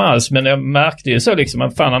igen honom alls, men jag märkte ju så liksom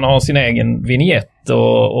att fan han har sin egen vignett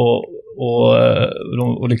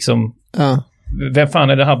och liksom vem fan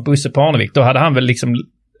är det här Bosse Parnevik? Då hade han väl liksom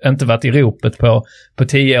inte varit i ropet på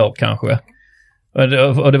 10 år kanske.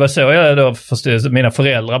 Och det var så jag då förstod, mina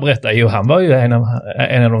föräldrar berättade, jo han var ju en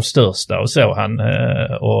av de största och så han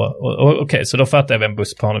okej, så då fattade jag vem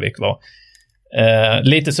Bosse Parnevik var.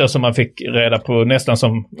 Lite så som man fick reda på, nästan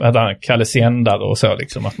som att han Kalle Sändare och så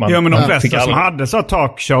liksom, att man. Ja, men de flesta som hade så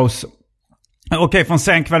talkshows. Okej, från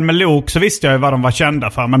Sen kväll med Luke så visste jag ju vad de var kända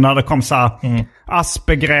för. Men när det kom så här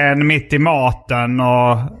Aspegren mitt i maten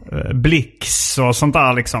och Blix och sånt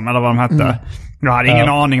där liksom, eller vad de hette. Jag hade ingen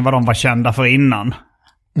aning vad de var kända för innan.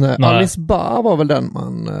 Nej. Alice Bah var väl den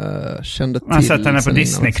man kände till. Man har sett henne på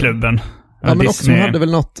Disneyklubben. Ja, men också hon hade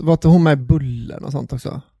väl något, var inte hon med i Bullen och sånt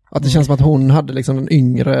också? Att det känns som att hon hade liksom den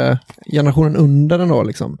yngre generationen under den då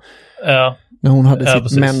liksom. Ja. När hon hade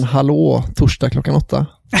sitt Men hallå torsdag klockan 8.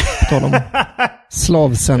 På tal om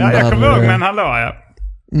slavsändare. Ja, jag kommer ihåg Men hallå, ja.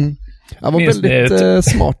 Det var väldigt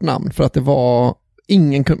smart namn för att det var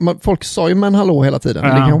folk sa ju Men hallå hela tiden. Det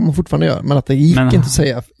kan man fortfarande göra. Men att det gick inte att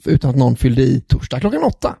säga utan att någon fyllde i torsdag klockan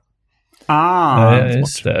 8.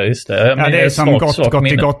 Just det. Ja, det är som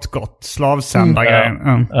gott.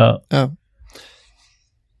 Slavsändargrejen.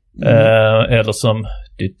 Eller som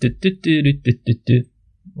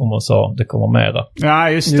om man sa det kommer mera. Ja,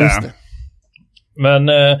 just det. Men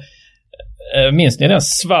minns ni den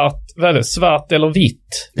svart eller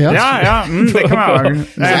vitt? Ja, det kan man.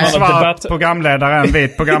 En svart programledare, en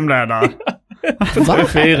vit programledare.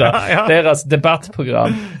 4. Deras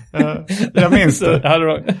debattprogram. Jag minns det.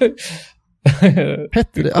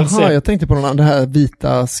 Hette det? Aha, jag tänkte på någon annan, det här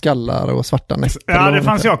vita skallar och svarta nästar. Ja, det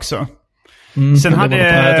fanns ju också. Sen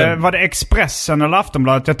var det Expressen eller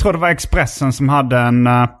Aftonbladet. Jag tror det var Expressen som hade en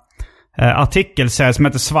artikelserie som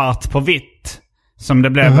heter Svart på vitt. Som det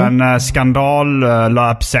blev en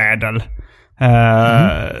skandallöpsedel.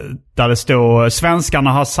 Där det stod: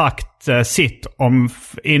 svenskarna har sagt sitt om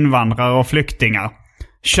invandrare och flyktingar.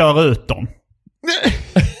 Kör ut dem.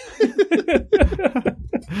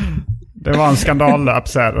 Det var en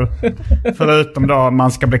skandallöpsedel. Förutom då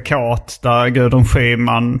Man ska bli kåt, där Gudrun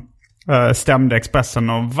Schyman stämde Expressen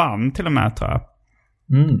och vann till och med, tror jag.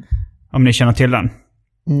 Om ni känner till den.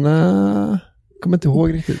 Nej, kommer inte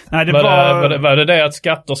ihåg riktigt. Nej, var det att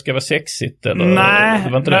skatter ska vara sexigt? Eller? Nej,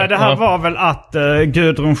 det här var väl att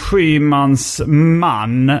Gudrun Schymans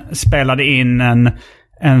man spelade in en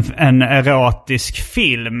erotisk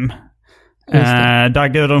film. Där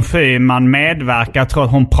Gudrun Schyman medverkar. Jag tror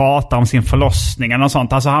att hon pratar om sin förlossning eller något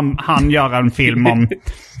sånt. Alltså han gör en film om...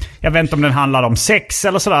 Jag vet inte om den handlade om sex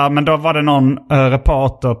eller sådär. Men då var det någon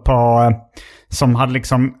reporter på... som hade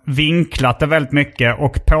liksom vinklat det väldigt mycket.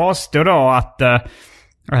 Och påstod då att...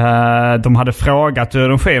 de hade frågat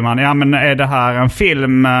Gudrun Schyman, ja men är det här en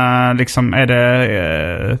film, liksom, är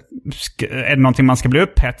det någonting man ska bli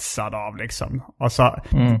upphetsad av liksom? Och så,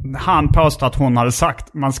 han påstår att hon hade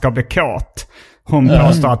sagt man ska bli kåt. Hon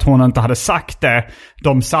påstår att hon inte hade sagt det.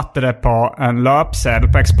 De satte det på en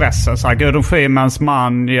löpsedel på Expressen. Så här, Gudrun Schymans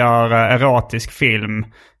man gör erotisk film.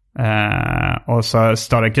 Och så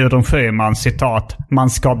står det Gudrun Schyman, citat, man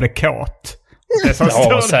ska bli kåt. Det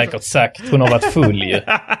har säkert sagt. Hon har varit full ju.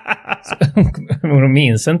 Hon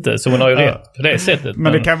minns inte, så hon har ju rätt på det sättet.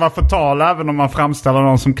 Men det kan vara förtal även om man framställer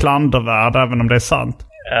någon som klandervärd, även om det är sant.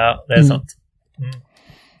 Ja, det är sant.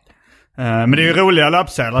 Men det är ju roliga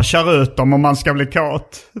löpsedlar. Kör ut dem om man ska bli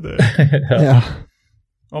kåt. Ja.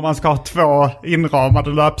 Om man ska ha 2 inramade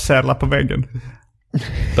löpsedlar på väggen.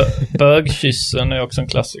 Bögkyssen är också en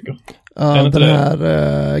klassiker. Ja, den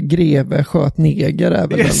här greve sköt neger är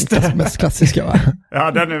väl den mest klassiska, va?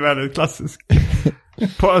 Ja, den är väldigt klassisk.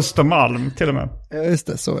 På Östermalm till och med. Ja, just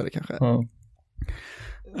det, så är det kanske.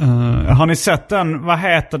 Har ni sett den, vad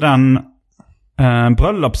heter den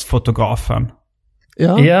bröllopsfotografen?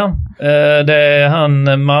 Ja, det är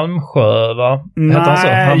han Malmsjö, va? Heter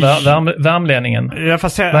han så? Han värmlänningen. Ja,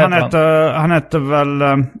 fast han heter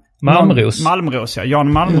väl... Malmros, ja.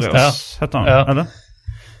 Jan Malmros heter han, eller?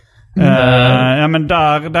 Ja, men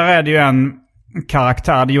där är det ju en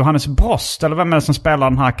karaktär. Det är Johannes Brost, eller vem är det som spelar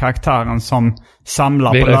den här karaktären som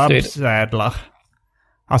samlar på löpsedlar?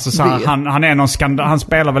 Alltså så han är någon han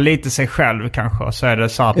spelar väl lite sig själv kanske. Så är det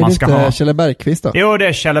så att man ska ha... Är det Kjelle Bergqvist då? Jo, det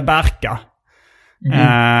är Kjelle Berka.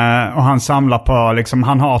 Och han samlar på liksom,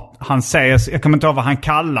 han säger, jag kommer inte ihåg vad han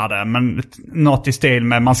kallar det, men något i stil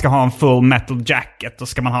med man ska ha en full metal jacket och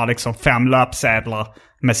ska man ha liksom 5 löpsedlar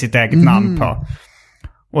med sitt eget namn på.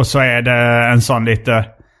 Och så är det en sån lite,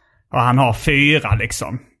 och han har 4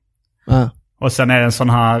 liksom. Och sen är det en sån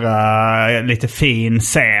här lite fin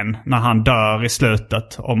scen när han dör i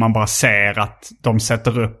slutet och man bara ser att de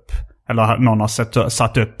sätter upp, eller någon har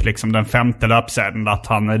satt upp liksom den 5:e löpsedeln att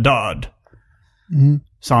han är död.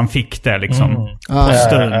 Så han fick det liksom på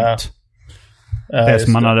stumt. Det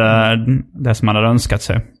som man hade önskat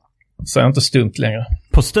sig. Så är inte stumt längre.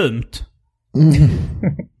 På stumt?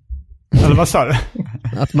 Eller vad sa du?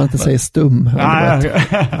 Att man inte säger stum.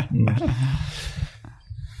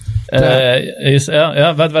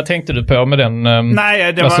 Vad tänkte du på med den?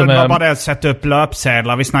 Nej, det var bara det att sätta upp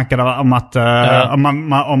löpsedlar. Vi snackade om att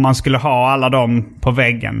om man skulle ha alla dem på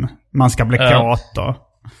väggen. Man ska bli kåt då.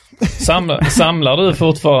 Samlar du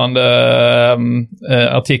fortfarande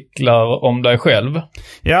artiklar om dig själv?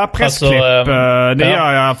 Ja, pressklipp, det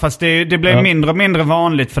gör jag. Fast det blir mindre och mindre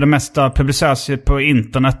vanligt för det mesta publiceras på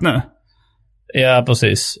internet nu. Ja,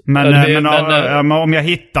 precis. Men om jag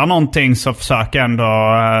hittar någonting så försöker jag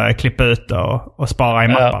ändå klippa ut det och spara i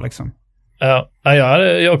mappar liksom. Ja, jag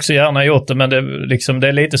hade också gärna gjort det, men det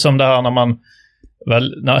är lite som det här när man...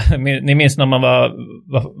 ni minns när man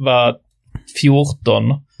var 14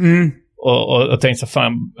 och tänkte så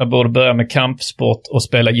fan, jag borde börja med kampsport och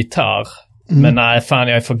spela gitarr. Men nej, fan,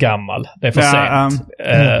 jag är för gammal. Det är för sent.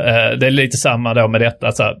 Det är lite samma då med detta.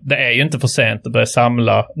 Alltså, det är ju inte för sent att börja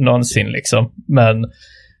samla någonsin liksom. Men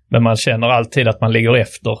man känner alltid att man ligger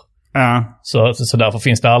efter. Så därför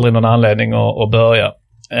finns det aldrig någon anledning att börja.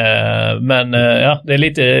 Det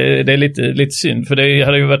är lite synd. För det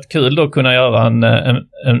hade ju varit kul då att kunna göra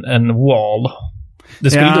en wall.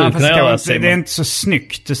 Det skulle du kunna göra, Simon. Det är inte så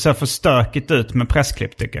snyggt. Det ser för stökigt ut med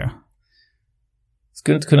pressklipp, tycker jag.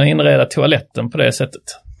 Skulle inte kunna inreda toaletten på det sättet?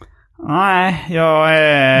 Nej, jag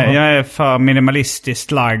är för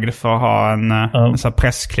minimalistiskt lagd för att ha en sån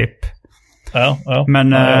pressklipp.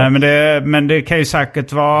 Men det kan ju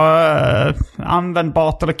säkert vara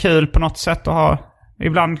användbart eller kul på något sätt att ha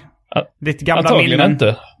ibland lite gamla antagligen minnen.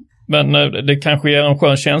 Inte. Men det kanske ger en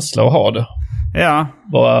skön känsla att ha det. Ja.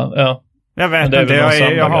 Jag vet inte,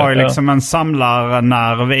 jag har ju liksom en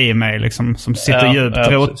samlarnerv i mig liksom, som sitter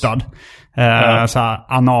djupt rotad. Så här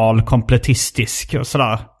anal kompletistisk och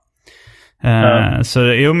sådär. Så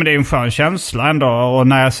men det är en skön känsla ändå. Och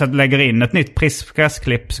när jag lägger in ett nytt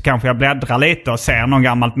pressklipp så kanske jag bläddrar lite och ser någon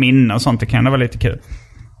gammalt minne och sånt. Det kan vara lite kul.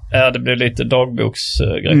 Ja, det blir lite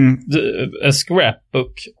dagboksgrej. En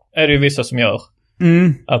scrapbook är det ju vissa som gör.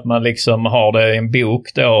 Att man liksom har det i en bok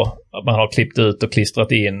då. Att man har klippt ut och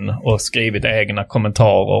klistrat in och skrivit egna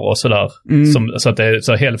kommentarer och sådär. Så att det är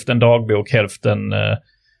så hälften dagbok, hälften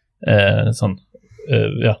sån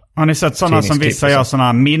Har ni sett sådana som vissa gör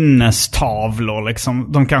sådana minnestavlor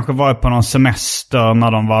liksom? De kanske var på någon semester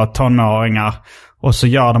när de var tonåringar. Och så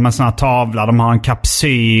gör de en sån här tavla. De har en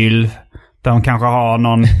kapsyl. Där de kanske har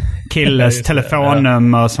någon killes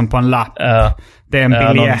telefonnummer som på en lapp. Det är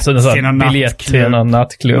en biljett till någon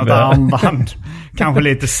nattklubb. Något armband. Kanske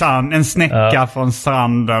lite sand. En snäcka från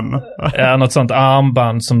stranden. Ja, något sånt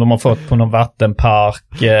armband som de har fått på någon vattenpark.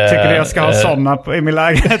 Tycker du jag ska ha sådana i min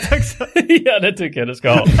lägenhet också? Ja, det tycker jag du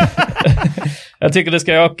ska ha. Jag tycker du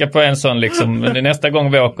ska åka på en sån liksom. Nästa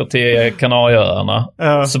gång vi åker till Kanarieöarna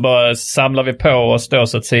så bara samlar vi på oss då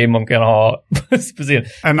så att Simon kan ha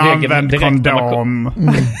en använd kondom.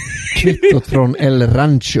 Kvittot från El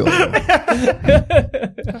Rancho.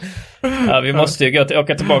 Ja, vi måste ju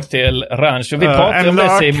åka tillbaka till El Rancho. Vi pratar om det,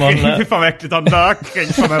 Simon. Vi får verkligen ha en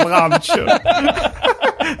lökring från El Rancho.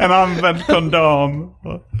 En använd kondom.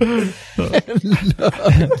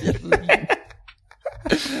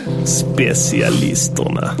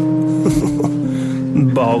 Specialisterna.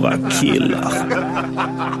 Bara killar.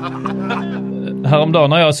 Häromdagen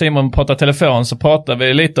när jag och Simon pratade telefon så pratade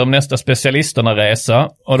vi lite om nästa specialisterna-resa.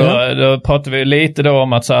 Och då pratade vi lite då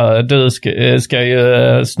om att så här, du ska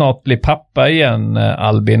ju snart bli pappa igen,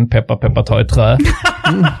 Albin. Peppa tar i trä.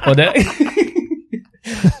 Och det...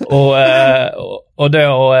 och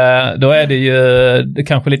då är det ju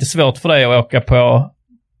kanske lite svårt för dig att åka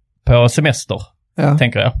på semester,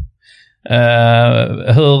 tänker jag.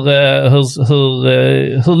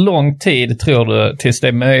 Hur lång tid tror du tills det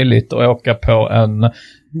är möjligt att åka på en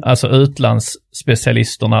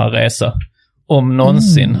utlandsspecialisterna-resa? Om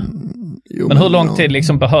någonsin. Men hur lång tid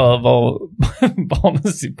liksom behöver barnen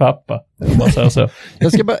sin pappa? Så.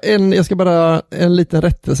 Jag ska bara en liten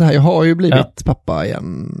rättelse här. Jag har ju blivit pappa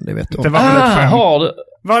igen, det vet du. Det var väl ett skämt?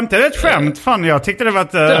 Var inte det ett skämt? Fan, jag tyckte det var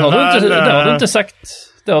ett... Det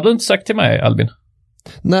har du inte sagt till mig, Albin.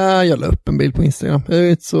 Nej, jag la upp en bild på Instagram. Jag är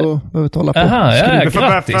inte så behöver tala på. Du får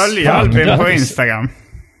börja följa Albin på Instagram.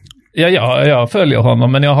 Ja, jag följer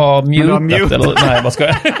honom, men jag har mutat.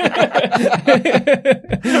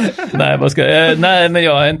 Nej, vad ska jag? Nej, men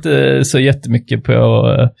jag är inte så jättemycket på...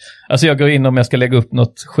 Alltså jag går in om jag ska lägga upp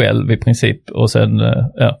något själv i princip. Och sen,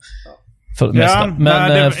 för det mesta.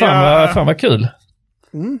 Men fan vad kul.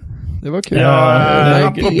 Det var kul.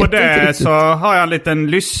 Apropå det så har jag en liten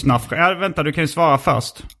lyssnarfråga. Vänta, du kan ju svara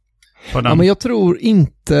först. Ja, men jag tror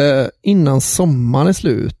inte innan sommaren är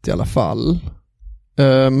slut i alla fall.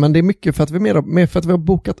 Men det är mycket för att vi mer för att vi har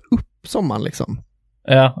bokat upp sommaren liksom.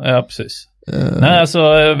 Ja, precis. Nej, alltså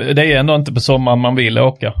det är ändå inte på sommaren man vill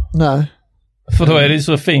åka. Nej. För då är det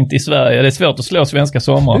så fint i Sverige. Det är svårt att slå svenska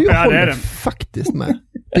sommar. Jag håller faktiskt med.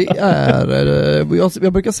 Det är,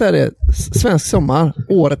 jag brukar säga det, svensk sommar,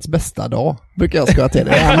 årets bästa dag, brukar jag skoja till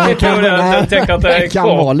det. Ja, jag tänker att det kan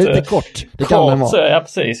vara lite kort. Det kan den vara. Ja,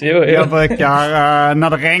 precis. Jag brukar, när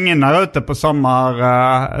det regnar ute på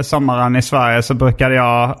sommaren i Sverige så brukar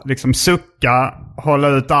jag liksom sucka, hålla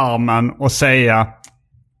ut armen och säga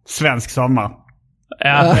svensk sommar.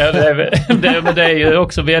 Ja, det är ju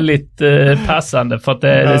också väldigt passande för att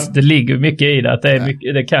det ligger mycket i det. Att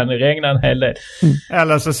det kan regna en hel del.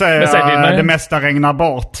 Eller så säger jag det mesta regnar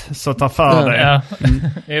bort, så ta för dig. Ja.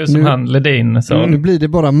 Det är ju som han Ledin. Så. Nu blir det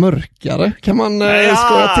bara mörkare. Kan man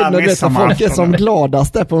skoja till när det folk är som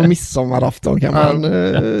gladast där på midsommarafton? Kan man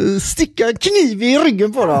sticka kniv i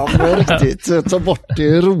ryggen på dem riktigt, ta bort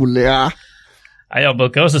det roliga. Ja, jag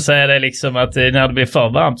brukar också säga det liksom att när det blir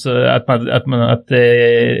för varmt så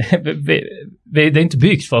det är inte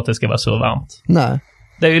byggt för att det ska vara så varmt. Nej.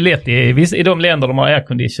 Det är ju lätt i de länder de har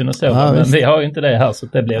aircondition och så, ja, men vi har ju inte det här, så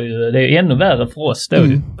det är ju ännu värre för oss då.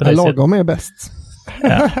 Lagom är bäst.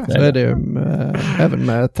 Ja, så är det även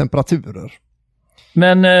med temperaturer.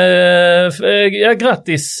 Men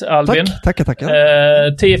grattis Albin.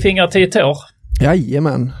 Tackar. 10 fingrar, 10 tår.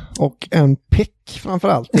 Jajamän, och en peck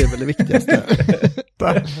framförallt, det är väl det viktigaste.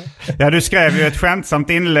 Ja, du skrev ju ett skämtsamt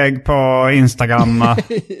inlägg på Instagram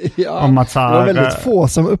om att så här, det var väldigt få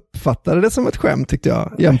som uppfattade det som ett skämt, tyckte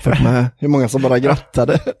jag, jämfört med hur många som bara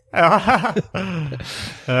grattade.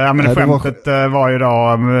 Ja, men skämtet var ju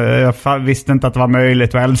då, jag visste inte att det var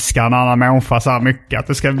möjligt att älska en annan människa så här mycket, att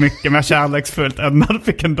det ska bli mycket mer kärleksfullt än när du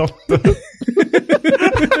fick en dotter.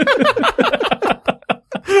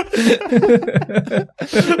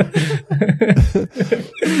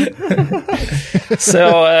 Så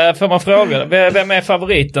får man fråga, vem är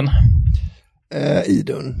favoriten?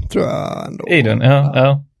 Idun, tror jag ändå. Idun,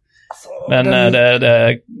 ja. Men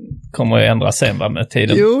det kommer att ändras sen med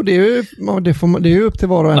tiden. Jo, det är ju upp till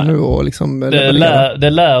var och en nu och liksom... Det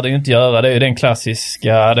lär det ju inte göra. Det är ju den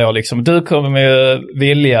klassiska då liksom. Du kommer ju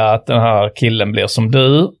vilja att den här killen blir som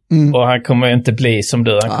du. Och han kommer ju inte bli som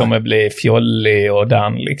du. Han kommer bli fjollig och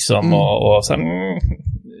dan liksom. Och sen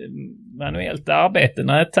manuellt arbete.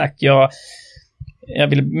 Nej tack, jag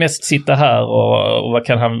vill mest sitta här och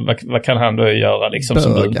vad kan han då göra liksom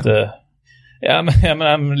som du inte... Ja, men jag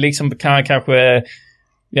menar, liksom kan han kanske...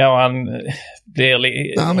 Ja, han blir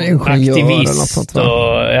aktivist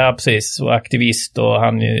och precis, och aktivist och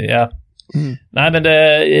han Nej, men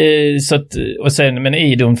så att, och sen, men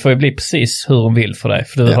Idun får ju bli precis hur hon vill för dig,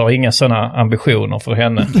 för du har inga sådana ambitioner för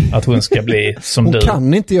henne att hon ska bli som hon du. Hon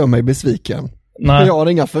kan inte göra mig besviken. Nej. Jag har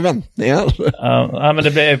inga förväntningar. Ja, men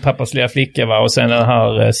det blev pappas lilla flicka, va, och sen den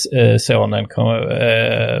här sonen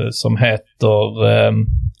som heter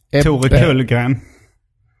Tore Kullgren.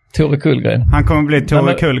 Tore Kullgren. Han kommer bli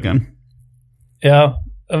Tore Kullgren. Ja,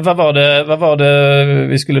 vad var det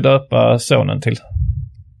vi skulle döpa sonen till?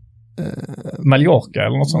 Mallorca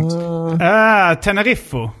eller något sånt?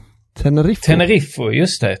 Tenerife,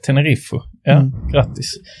 just det. Tenerife. Ja,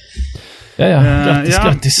 grattis.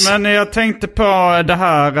 Grattis. Men jag tänkte på det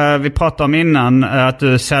här vi pratade om innan, att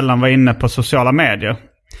du sällan var inne på sociala medier.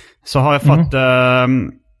 Så har jag fått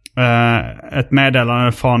ett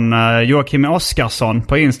meddelande från Joakim Oskarsson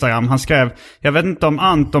på Instagram. Han skrev: jag vet inte om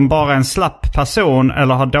Anton bara är en slapp person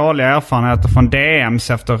eller har dåliga erfarenheter från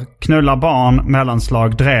DMs efter knulla barn,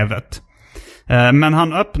 mellanslag, drevet. Men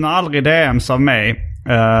han öppnar aldrig DMs av mig.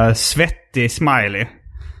 Svettig smiley.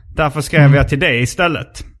 Därför skrev jag till dig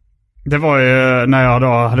istället. Det var ju när jag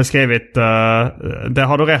då hade skrivit det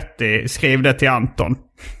har du rätt i, skriv det till Anton.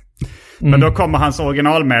 Men då kommer hans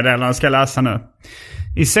originalmeddelande, ska jag läsa nu.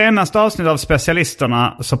 I senaste avsnitt av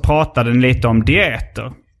Specialisterna så pratade ni lite om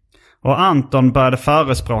dieter. Och Anton började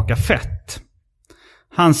förespråka fett.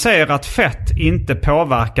 Han säger att fett inte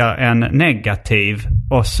påverkar en negativ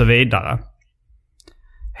och så vidare.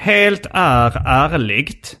 Helt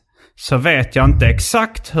ärligt så vet jag inte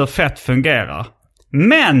exakt hur fett fungerar.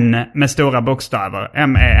 Men med stora bokstäver,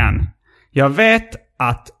 MEN. Jag vet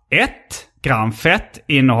att 1 gram fett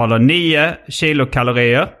innehåller 9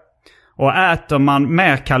 kilokalorier. Och äter man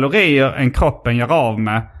mer kalorier än kroppen gör av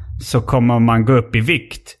med så kommer man gå upp i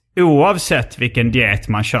vikt. Oavsett vilken diet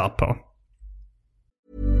man kör på.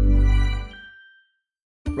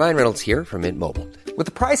 Ryan Reynolds here from Mint Mobile. With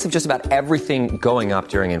the price of just about everything going up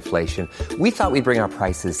during inflation, we thought we'd bring our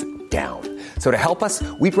prices down. So to help us,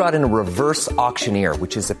 we brought in a reverse auctioneer,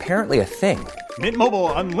 which is apparently a thing. Mint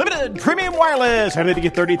Mobile Unlimited Premium Wireless. How to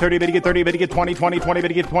get 30, 30, how to get 30, how to get 20, 20, 20, how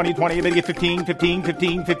to get 20, 20, how to get 15, 15,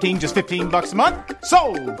 15, 15, just $15 a month?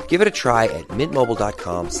 Sold! Give it a try at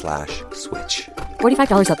mintmobile.com/switch.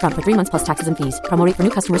 $45 up front for 3 months plus taxes and fees. Promo rate for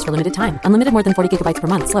new customers for limited time. Unlimited more than 40 gigabytes per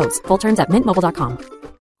month. Slows full terms at mintmobile.com.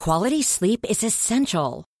 Quality sleep is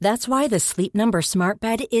essential. That's why the Sleep Number Smart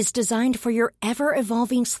Bed is designed for your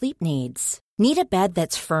ever-evolving sleep needs. Need a bed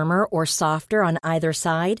that's firmer or softer on either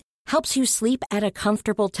side? Helps you sleep at a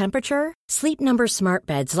comfortable temperature? Sleep Number Smart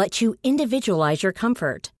Beds let you individualize your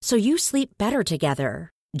comfort, so you sleep better together.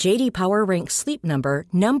 JD Power ranks Sleep Number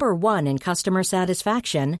 #1 in customer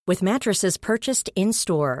satisfaction with mattresses purchased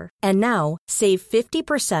in-store. And now, save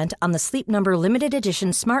 50% on the Sleep Number Limited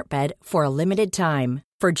Edition Smart Bed for a limited time.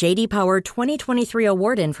 For JD Power 2023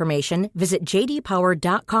 award information, visit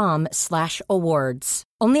jdpower.com/awards.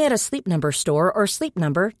 Only at a Sleep Number store or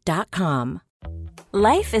sleepnumber.com.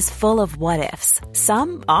 Life is full of what-ifs.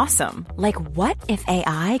 Some awesome, like what if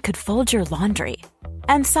AI could fold your laundry?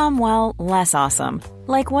 And some, well, less awesome,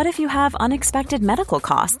 like what if you have unexpected medical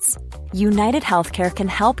costs? United Healthcare can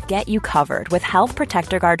help get you covered with Health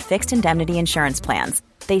Protector Guard fixed indemnity insurance plans.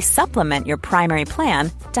 They supplement your primary plan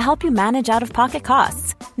to help you manage out-of-pocket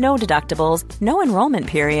costs. No deductibles, no enrollment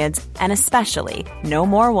periods, and especially no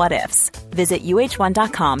more what-ifs. Visit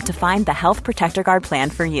uh1.com to find the Health Protector Guard plan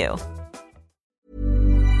for you.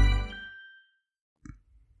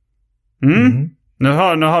 Nu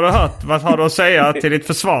har du hört. Vad har du att säga till ditt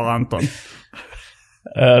försvar, Anton?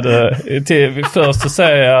 Först så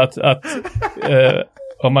säger jag att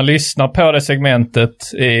om man lyssnar på det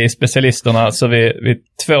segmentet i Specialisterna så vid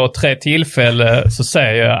 2-3 tillfällen så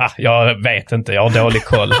säger jag jag vet inte, jag har dålig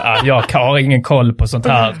koll. Jag har ingen koll på sånt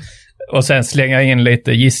här. Och sen slänga in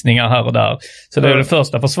lite gissningar här och där. Så det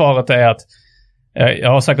första försvaret är att jag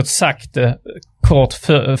har säkert sagt det kort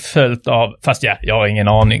följt av, fast jag har ingen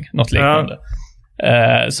aning, något liknande.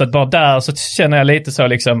 Så att bara där så känner jag lite så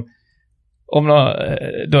liksom,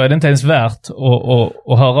 då är det inte ens värt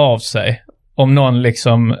att höra av sig. Om någon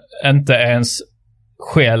liksom inte ens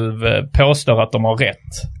själv påstår att de har rätt.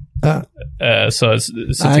 Ja. Så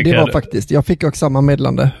Nej, det var faktiskt. Jag fick också samma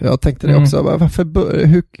meddelande. Jag tänkte det också.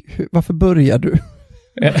 Varför börjar du?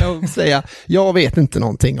 Jag säga, jag vet inte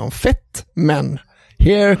någonting om fett, men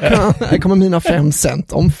här kommer mina 5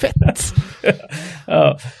 cent om fett.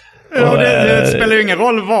 Ja. Ja, det spelar ju ingen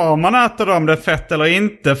roll vad man äter då, om det är fett eller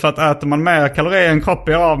inte. För att äter man mer kalorier än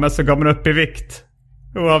kroppen gör av med så går man upp i vikt.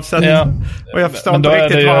 Oavsett. Ja. Och jag förstår inte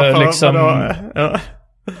riktigt varför. Liksom,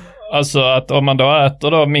 alltså att om man då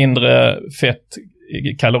äter då mindre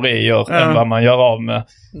fettkalorier än vad man gör av med.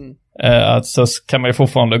 Så kan man ju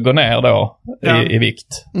fortfarande gå ner då i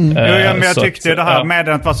vikt. Men jag tyckte ju det här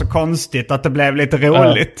meddelandet var så konstigt att det blev lite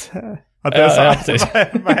roligt. Att det är så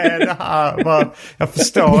vad är det här? Jag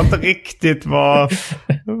förstår inte riktigt vad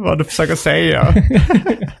du försöker säga.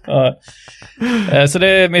 Så det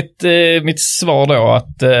är mitt svar då,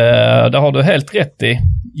 att det har du helt rätt i,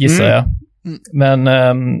 gissar jag. Men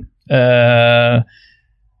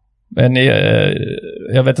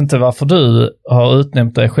jag vet inte varför du har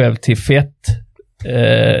utnämnt dig själv till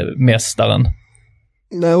fettmästaren.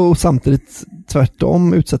 Och samtidigt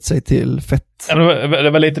tvärtom utsatt sig till fett. Det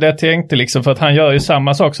var lite det jag tänkte liksom, för att han gör ju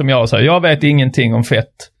samma sak som jag. Så jag vet ingenting om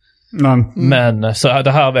fett. Men så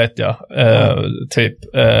det här vet jag.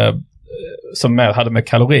 Som mer hade med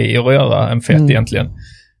kalorier att göra än fett egentligen.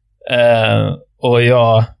 Och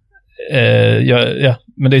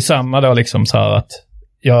men det är samma då liksom så här att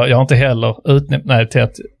jag har inte heller utnämnt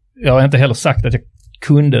jag har inte heller sagt att jag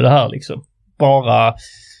kunde det här liksom. Bara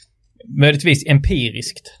möjligtvis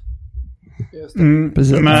empiriskt.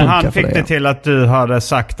 Men han fick det till att du hade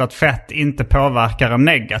sagt att fett inte påverkar en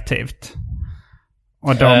negativt.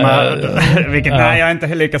 Och vilket nej, jag är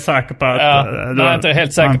inte lika säker på att... jag är inte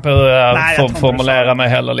helt säker på hur jag får formulera mig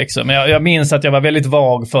heller liksom. Men jag minns att jag var väldigt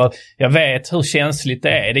vag, för jag vet hur känsligt det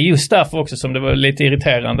är. Det är just därför också som det var lite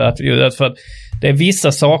irriterande för att det är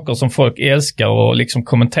vissa saker som folk älskar att liksom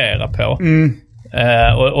kommentera på.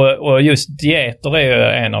 Och just dieter är ju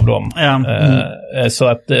en av dem. Så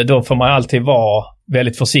att då får man alltid vara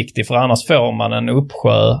väldigt försiktig, för annars får man en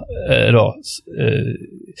uppsjö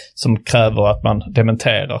som kräver att man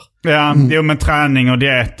dementerar. Ja, jo, men träning och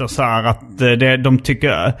dieter så här att de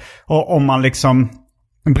tycker, och om man liksom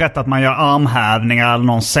berättar att man gör armhävningar eller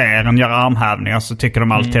någon ser en gör armhävningar, så tycker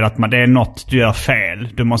de alltid att det är något du gör fel.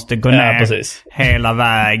 Du måste gå ner hela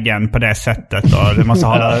vägen på det sättet. Och du måste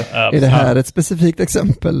ha är det här ett specifikt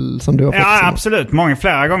exempel som du har fått? Ja, absolut.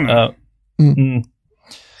 Flera gånger.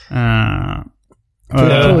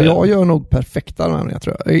 Jag gör nog perfekta armhävningar,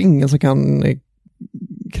 tror jag. Det är ingen som kan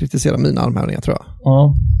kritisera mina armhävningar, tror jag.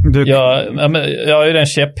 Jag har ju den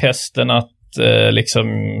käpphästen att liksom,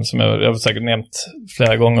 som jag har säkert nämnt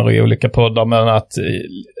flera gånger i olika poddar, men att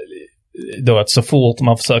så fort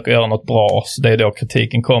man försöker göra något bra, så det är då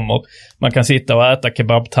kritiken kommer. Man kan sitta och äta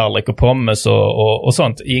kebabtallrik och pommes och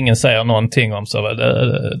sånt. Ingen säger någonting om så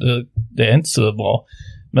det är inte så bra.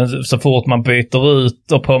 Men så fort man byter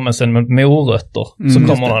ut och pommesen med morötter så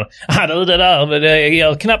kommer någon, det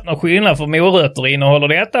gör knappt någon skillnad, för morötter innehåller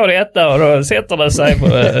detta och detta, och då sätter det sig på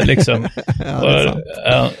liksom.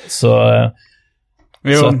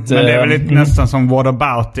 Men det är väl nästan som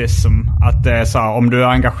whataboutism, att det är så här, om du är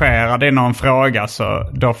engagerad i någon fråga, så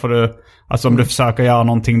då får du, alltså om du försöker göra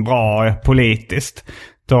någonting bra politiskt,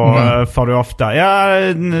 då får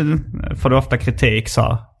du ofta kritik så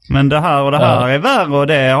här. Men det här och det här är värre, och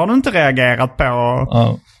det har du inte reagerat på.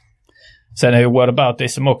 Sen är ju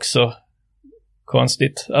whataboutism också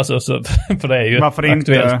konstigt. Alltså, för det är ju varför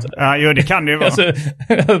aktuellt. Inte? Ja, jo, det kan det ju vara.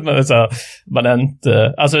 Man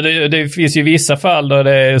inte... Alltså det finns ju vissa fall då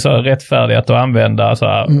det är så rättfärdigt att använda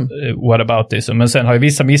whataboutism. Men sen har ju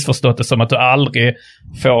vissa missförstått det som att du aldrig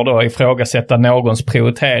får då ifrågasätta någons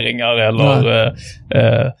prioriteringar eller...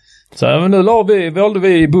 Så men nu valde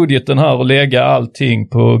vi i budgeten här att lägga allting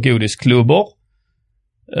på godisklubbor.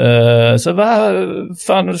 Så vad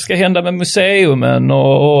fan ska hända med museumen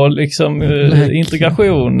och liksom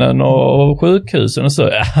integrationen och sjukhusen och så.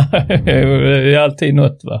 Det är alltid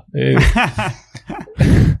något, va?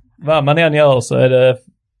 Vad man än gör så är det,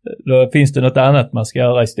 då finns det något annat man ska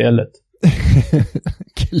göra istället.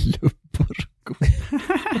 Klubbor.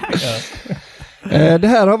 Det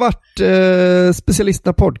här har varit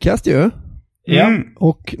Specialisterna podcast ju. Ja.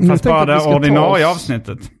 Och fast bara det ordinarie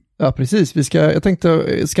avsnittet. Ja, precis. Jag tänkte,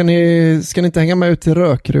 ska ni inte hänga med ut till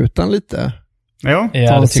rökrutan lite? Jo.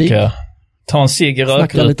 Ja, det tycker jag. Ta en cigg i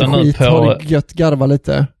rökrutan nu på... Ha det gött, garva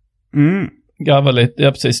lite. Garva lite,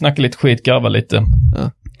 ja precis. Snacka lite skit, garva lite.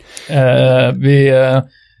 Ja.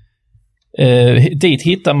 Dit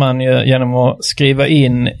hittar man genom att skriva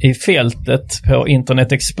in i fältet på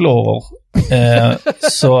Internet Explorer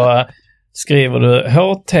så skriver du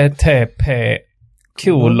http://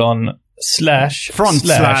 front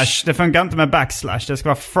slash. Det funkar inte med backslash. Det ska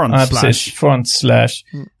vara front slash. Precis, front slash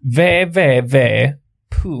www.patreon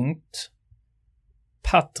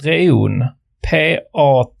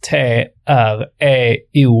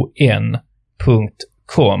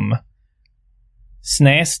patreon.com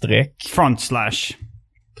 / front slash.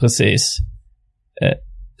 Precis.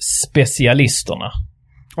 Specialisterna.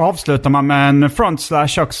 Avslutar man med en front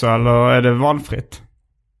slash också, eller är det valfritt?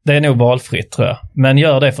 Det är nog valfritt, tror jag. Men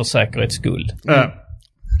gör det för säkerhets skull.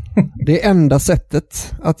 Det är enda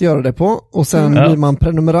sättet att göra det på. Och sen blir man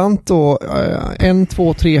prenumerant då 1,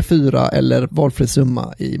 2, 3, 4 eller valfri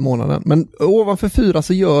summa i månaden. Men ovanför 4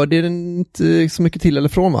 så gör det inte så mycket till eller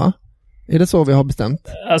från, va? Är det så vi har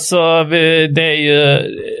bestämt? Alltså, det är ju...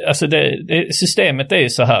 Alltså, systemet är ju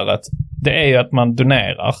så här att det är ju att man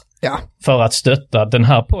donerar för att stötta den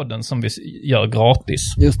här podden som vi gör gratis.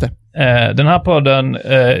 Just det. Den här podden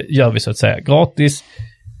gör vi så att säga gratis.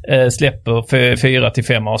 Släpper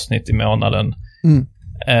 4-5 avsnitt i månaden.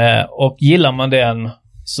 Och gillar man den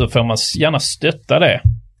så får man gärna stötta det.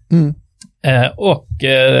 Och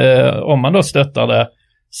om man då stöttar det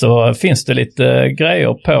så finns det lite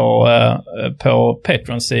grejer på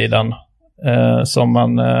Patreon-sidan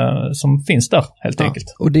som finns där helt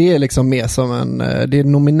enkelt. Och det är liksom mer som det är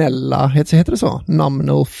nominella, heter det så?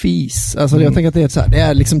 Nominal fees. Alltså jag tänker att det är så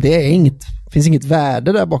här, finns inget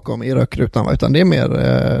värde där bakom i rökrutan, utan det är mer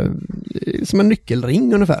som en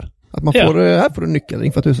nyckelring ungefär. Att man får, här får du en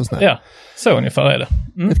nyckelring för att du är så snäll. Ja, så ungefär är det.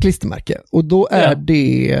 Ett klistermärke. Och då är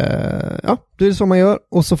det det är så man gör.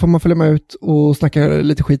 Och så får man följa med ut och snacka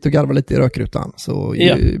lite skit och garva lite i rökrutan. Så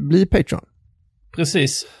bli Patreon.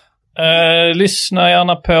 Precis. Lyssna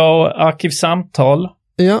gärna på Arkivsamtal.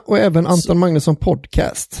 Ja, och även Anton Magnusson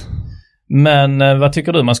podcast. Men vad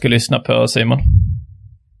tycker du man ska lyssna på, Simon?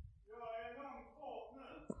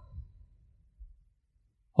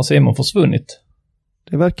 Har Simon försvunnit?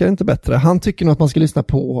 Det verkar inte bättre. Han tycker nog att man ska lyssna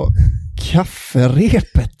på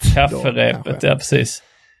Kafferepet. Kafferepet, ja precis.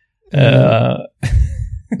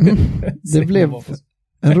 Det blev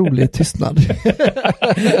en rolig tystnad.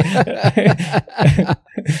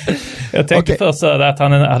 Jag tänkte först att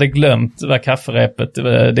han hade glömt vad Kafferepet,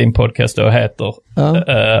 din podcast då, heter.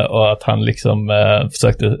 Och att han liksom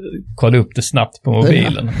försökte kolla upp det snabbt på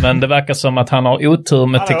mobilen. Men det verkar som att han har otur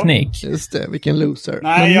med teknik. Just det, vilken loser.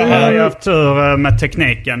 Nej, jag har haft tur med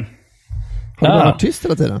tekniken. Har du varit tyst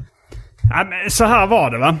hela tiden? Ja, men så här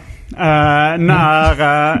var det, va?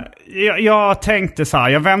 Jag tänkte så här,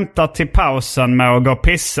 jag väntar till pausen med att gå och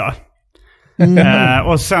pissa.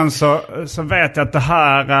 Och sen så vet jag att det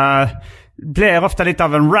här blir ofta lite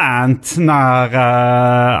av en rant när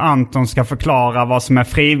Anton ska förklara vad som är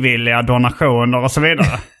frivilliga donationer och så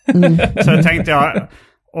vidare. Så tänkte jag,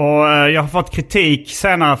 och jag har fått kritik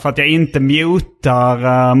senare för att jag inte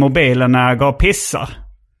mutar mobilen när jag går och pissar.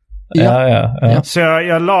 Ja. Så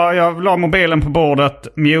jag la mobilen på bordet,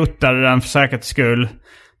 mutade den för säkerhets skull.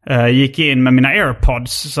 Gick in med mina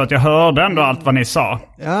AirPods så att jag hörde ändå allt vad ni sa.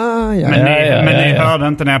 Men ni hörde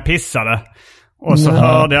inte när jag pissade. Och så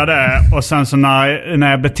hörde jag det. Och sen så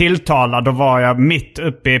när jag blev tilltalad, då var jag mitt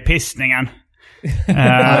uppe i pissningen.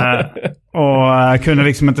 Och kunde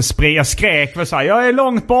liksom inte jag skrek och sa jag är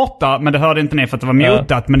långt borta, men det hörde inte ni för att det var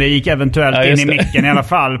mutat, men det gick eventuellt in i micken i alla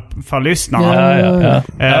fall för lyssnarna.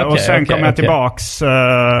 Och sen kom jag tillbaks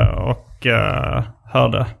och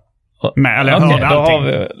hörde hörde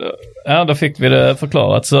allting. Då fick vi det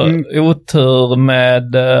förklarat. Så otur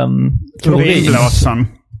med urinblåsan.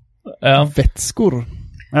 Vätskor.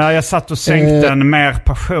 Ja, jag satt och sänkte en mer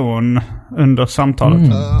passion under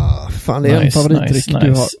samtalet. Fan, det är en favoritdryck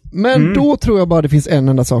du har. Men då tror jag bara det finns en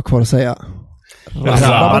enda sak kvar att säga.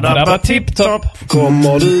 Rabba tipptopp.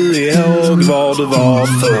 Kommer du ihåg var du var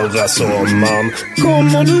förra sommaren?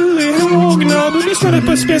 Kommer du ihåg när du lyssnade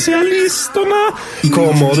på Specialisterna?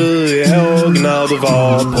 Kommer du ihåg när du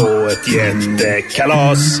var på ett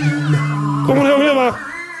jättekalas? Kommer du ihåg det, va?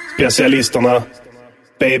 Specialisterna,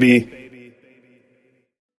 baby.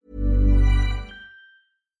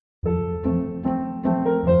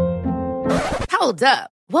 Hold up.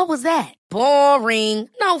 What was that? Boring.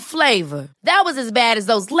 No flavor. That was as bad as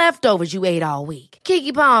those leftovers you ate all week.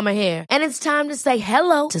 Keke Palmer here, and it's time to say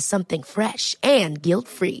hello to something fresh and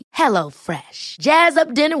guilt-free. Hello Fresh. Jazz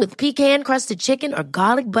up dinner with pecan-crusted chicken or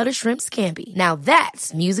garlic butter shrimp scampi. Now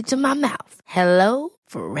that's music to my mouth. Hello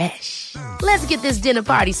Fresh. Let's get this dinner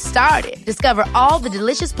party started. Discover all the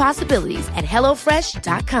delicious possibilities at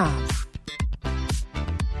hellofresh.com.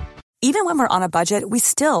 Even when we're on a budget, we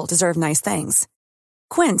still deserve nice things.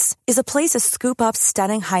 Quince is a place to scoop up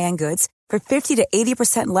stunning high-end goods for 50 to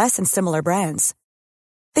 80% less than similar brands.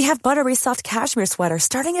 They have buttery soft cashmere sweaters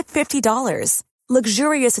starting at $50,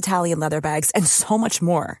 luxurious Italian leather bags, and so much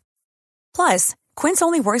more. Plus, Quince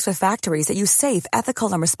only works with factories that use safe,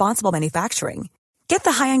 ethical, and responsible manufacturing. Get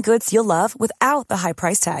the high-end goods you'll love without the high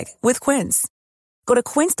price tag with Quince. Go to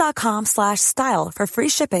quince.com/style for free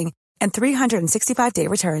shipping and 365-day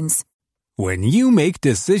returns. When you make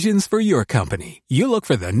decisions for your company, you look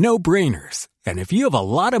for the no-brainers. And if you have a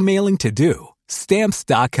lot of mailing to do,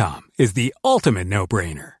 Stamps.com is the ultimate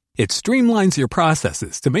no-brainer. It streamlines your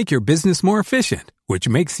processes to make your business more efficient, which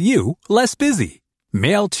makes you less busy.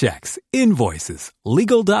 Mail checks, invoices,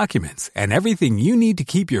 legal documents, and everything you need to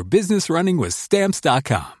keep your business running with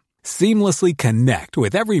Stamps.com. Seamlessly connect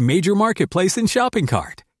with every major marketplace and shopping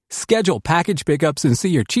cart. Schedule package pickups and see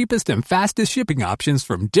your cheapest and fastest shipping options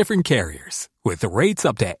from different carriers, with rates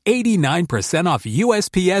up to 89% off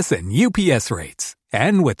USPS and UPS rates.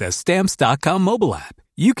 And with the Stamps.com mobile app,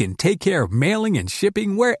 you can take care of mailing and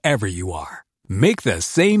shipping wherever you are. Make the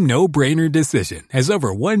same no-brainer decision as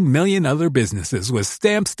over 1 million other businesses with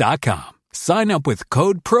Stamps.com. Sign up with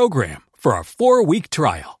code PROGRAM for a 4-week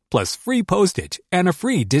trial, plus free postage and a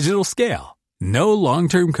free digital scale. No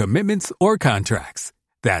long-term commitments or contracts.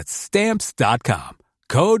 That's Stamps.com.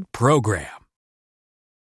 Code PROGRAM.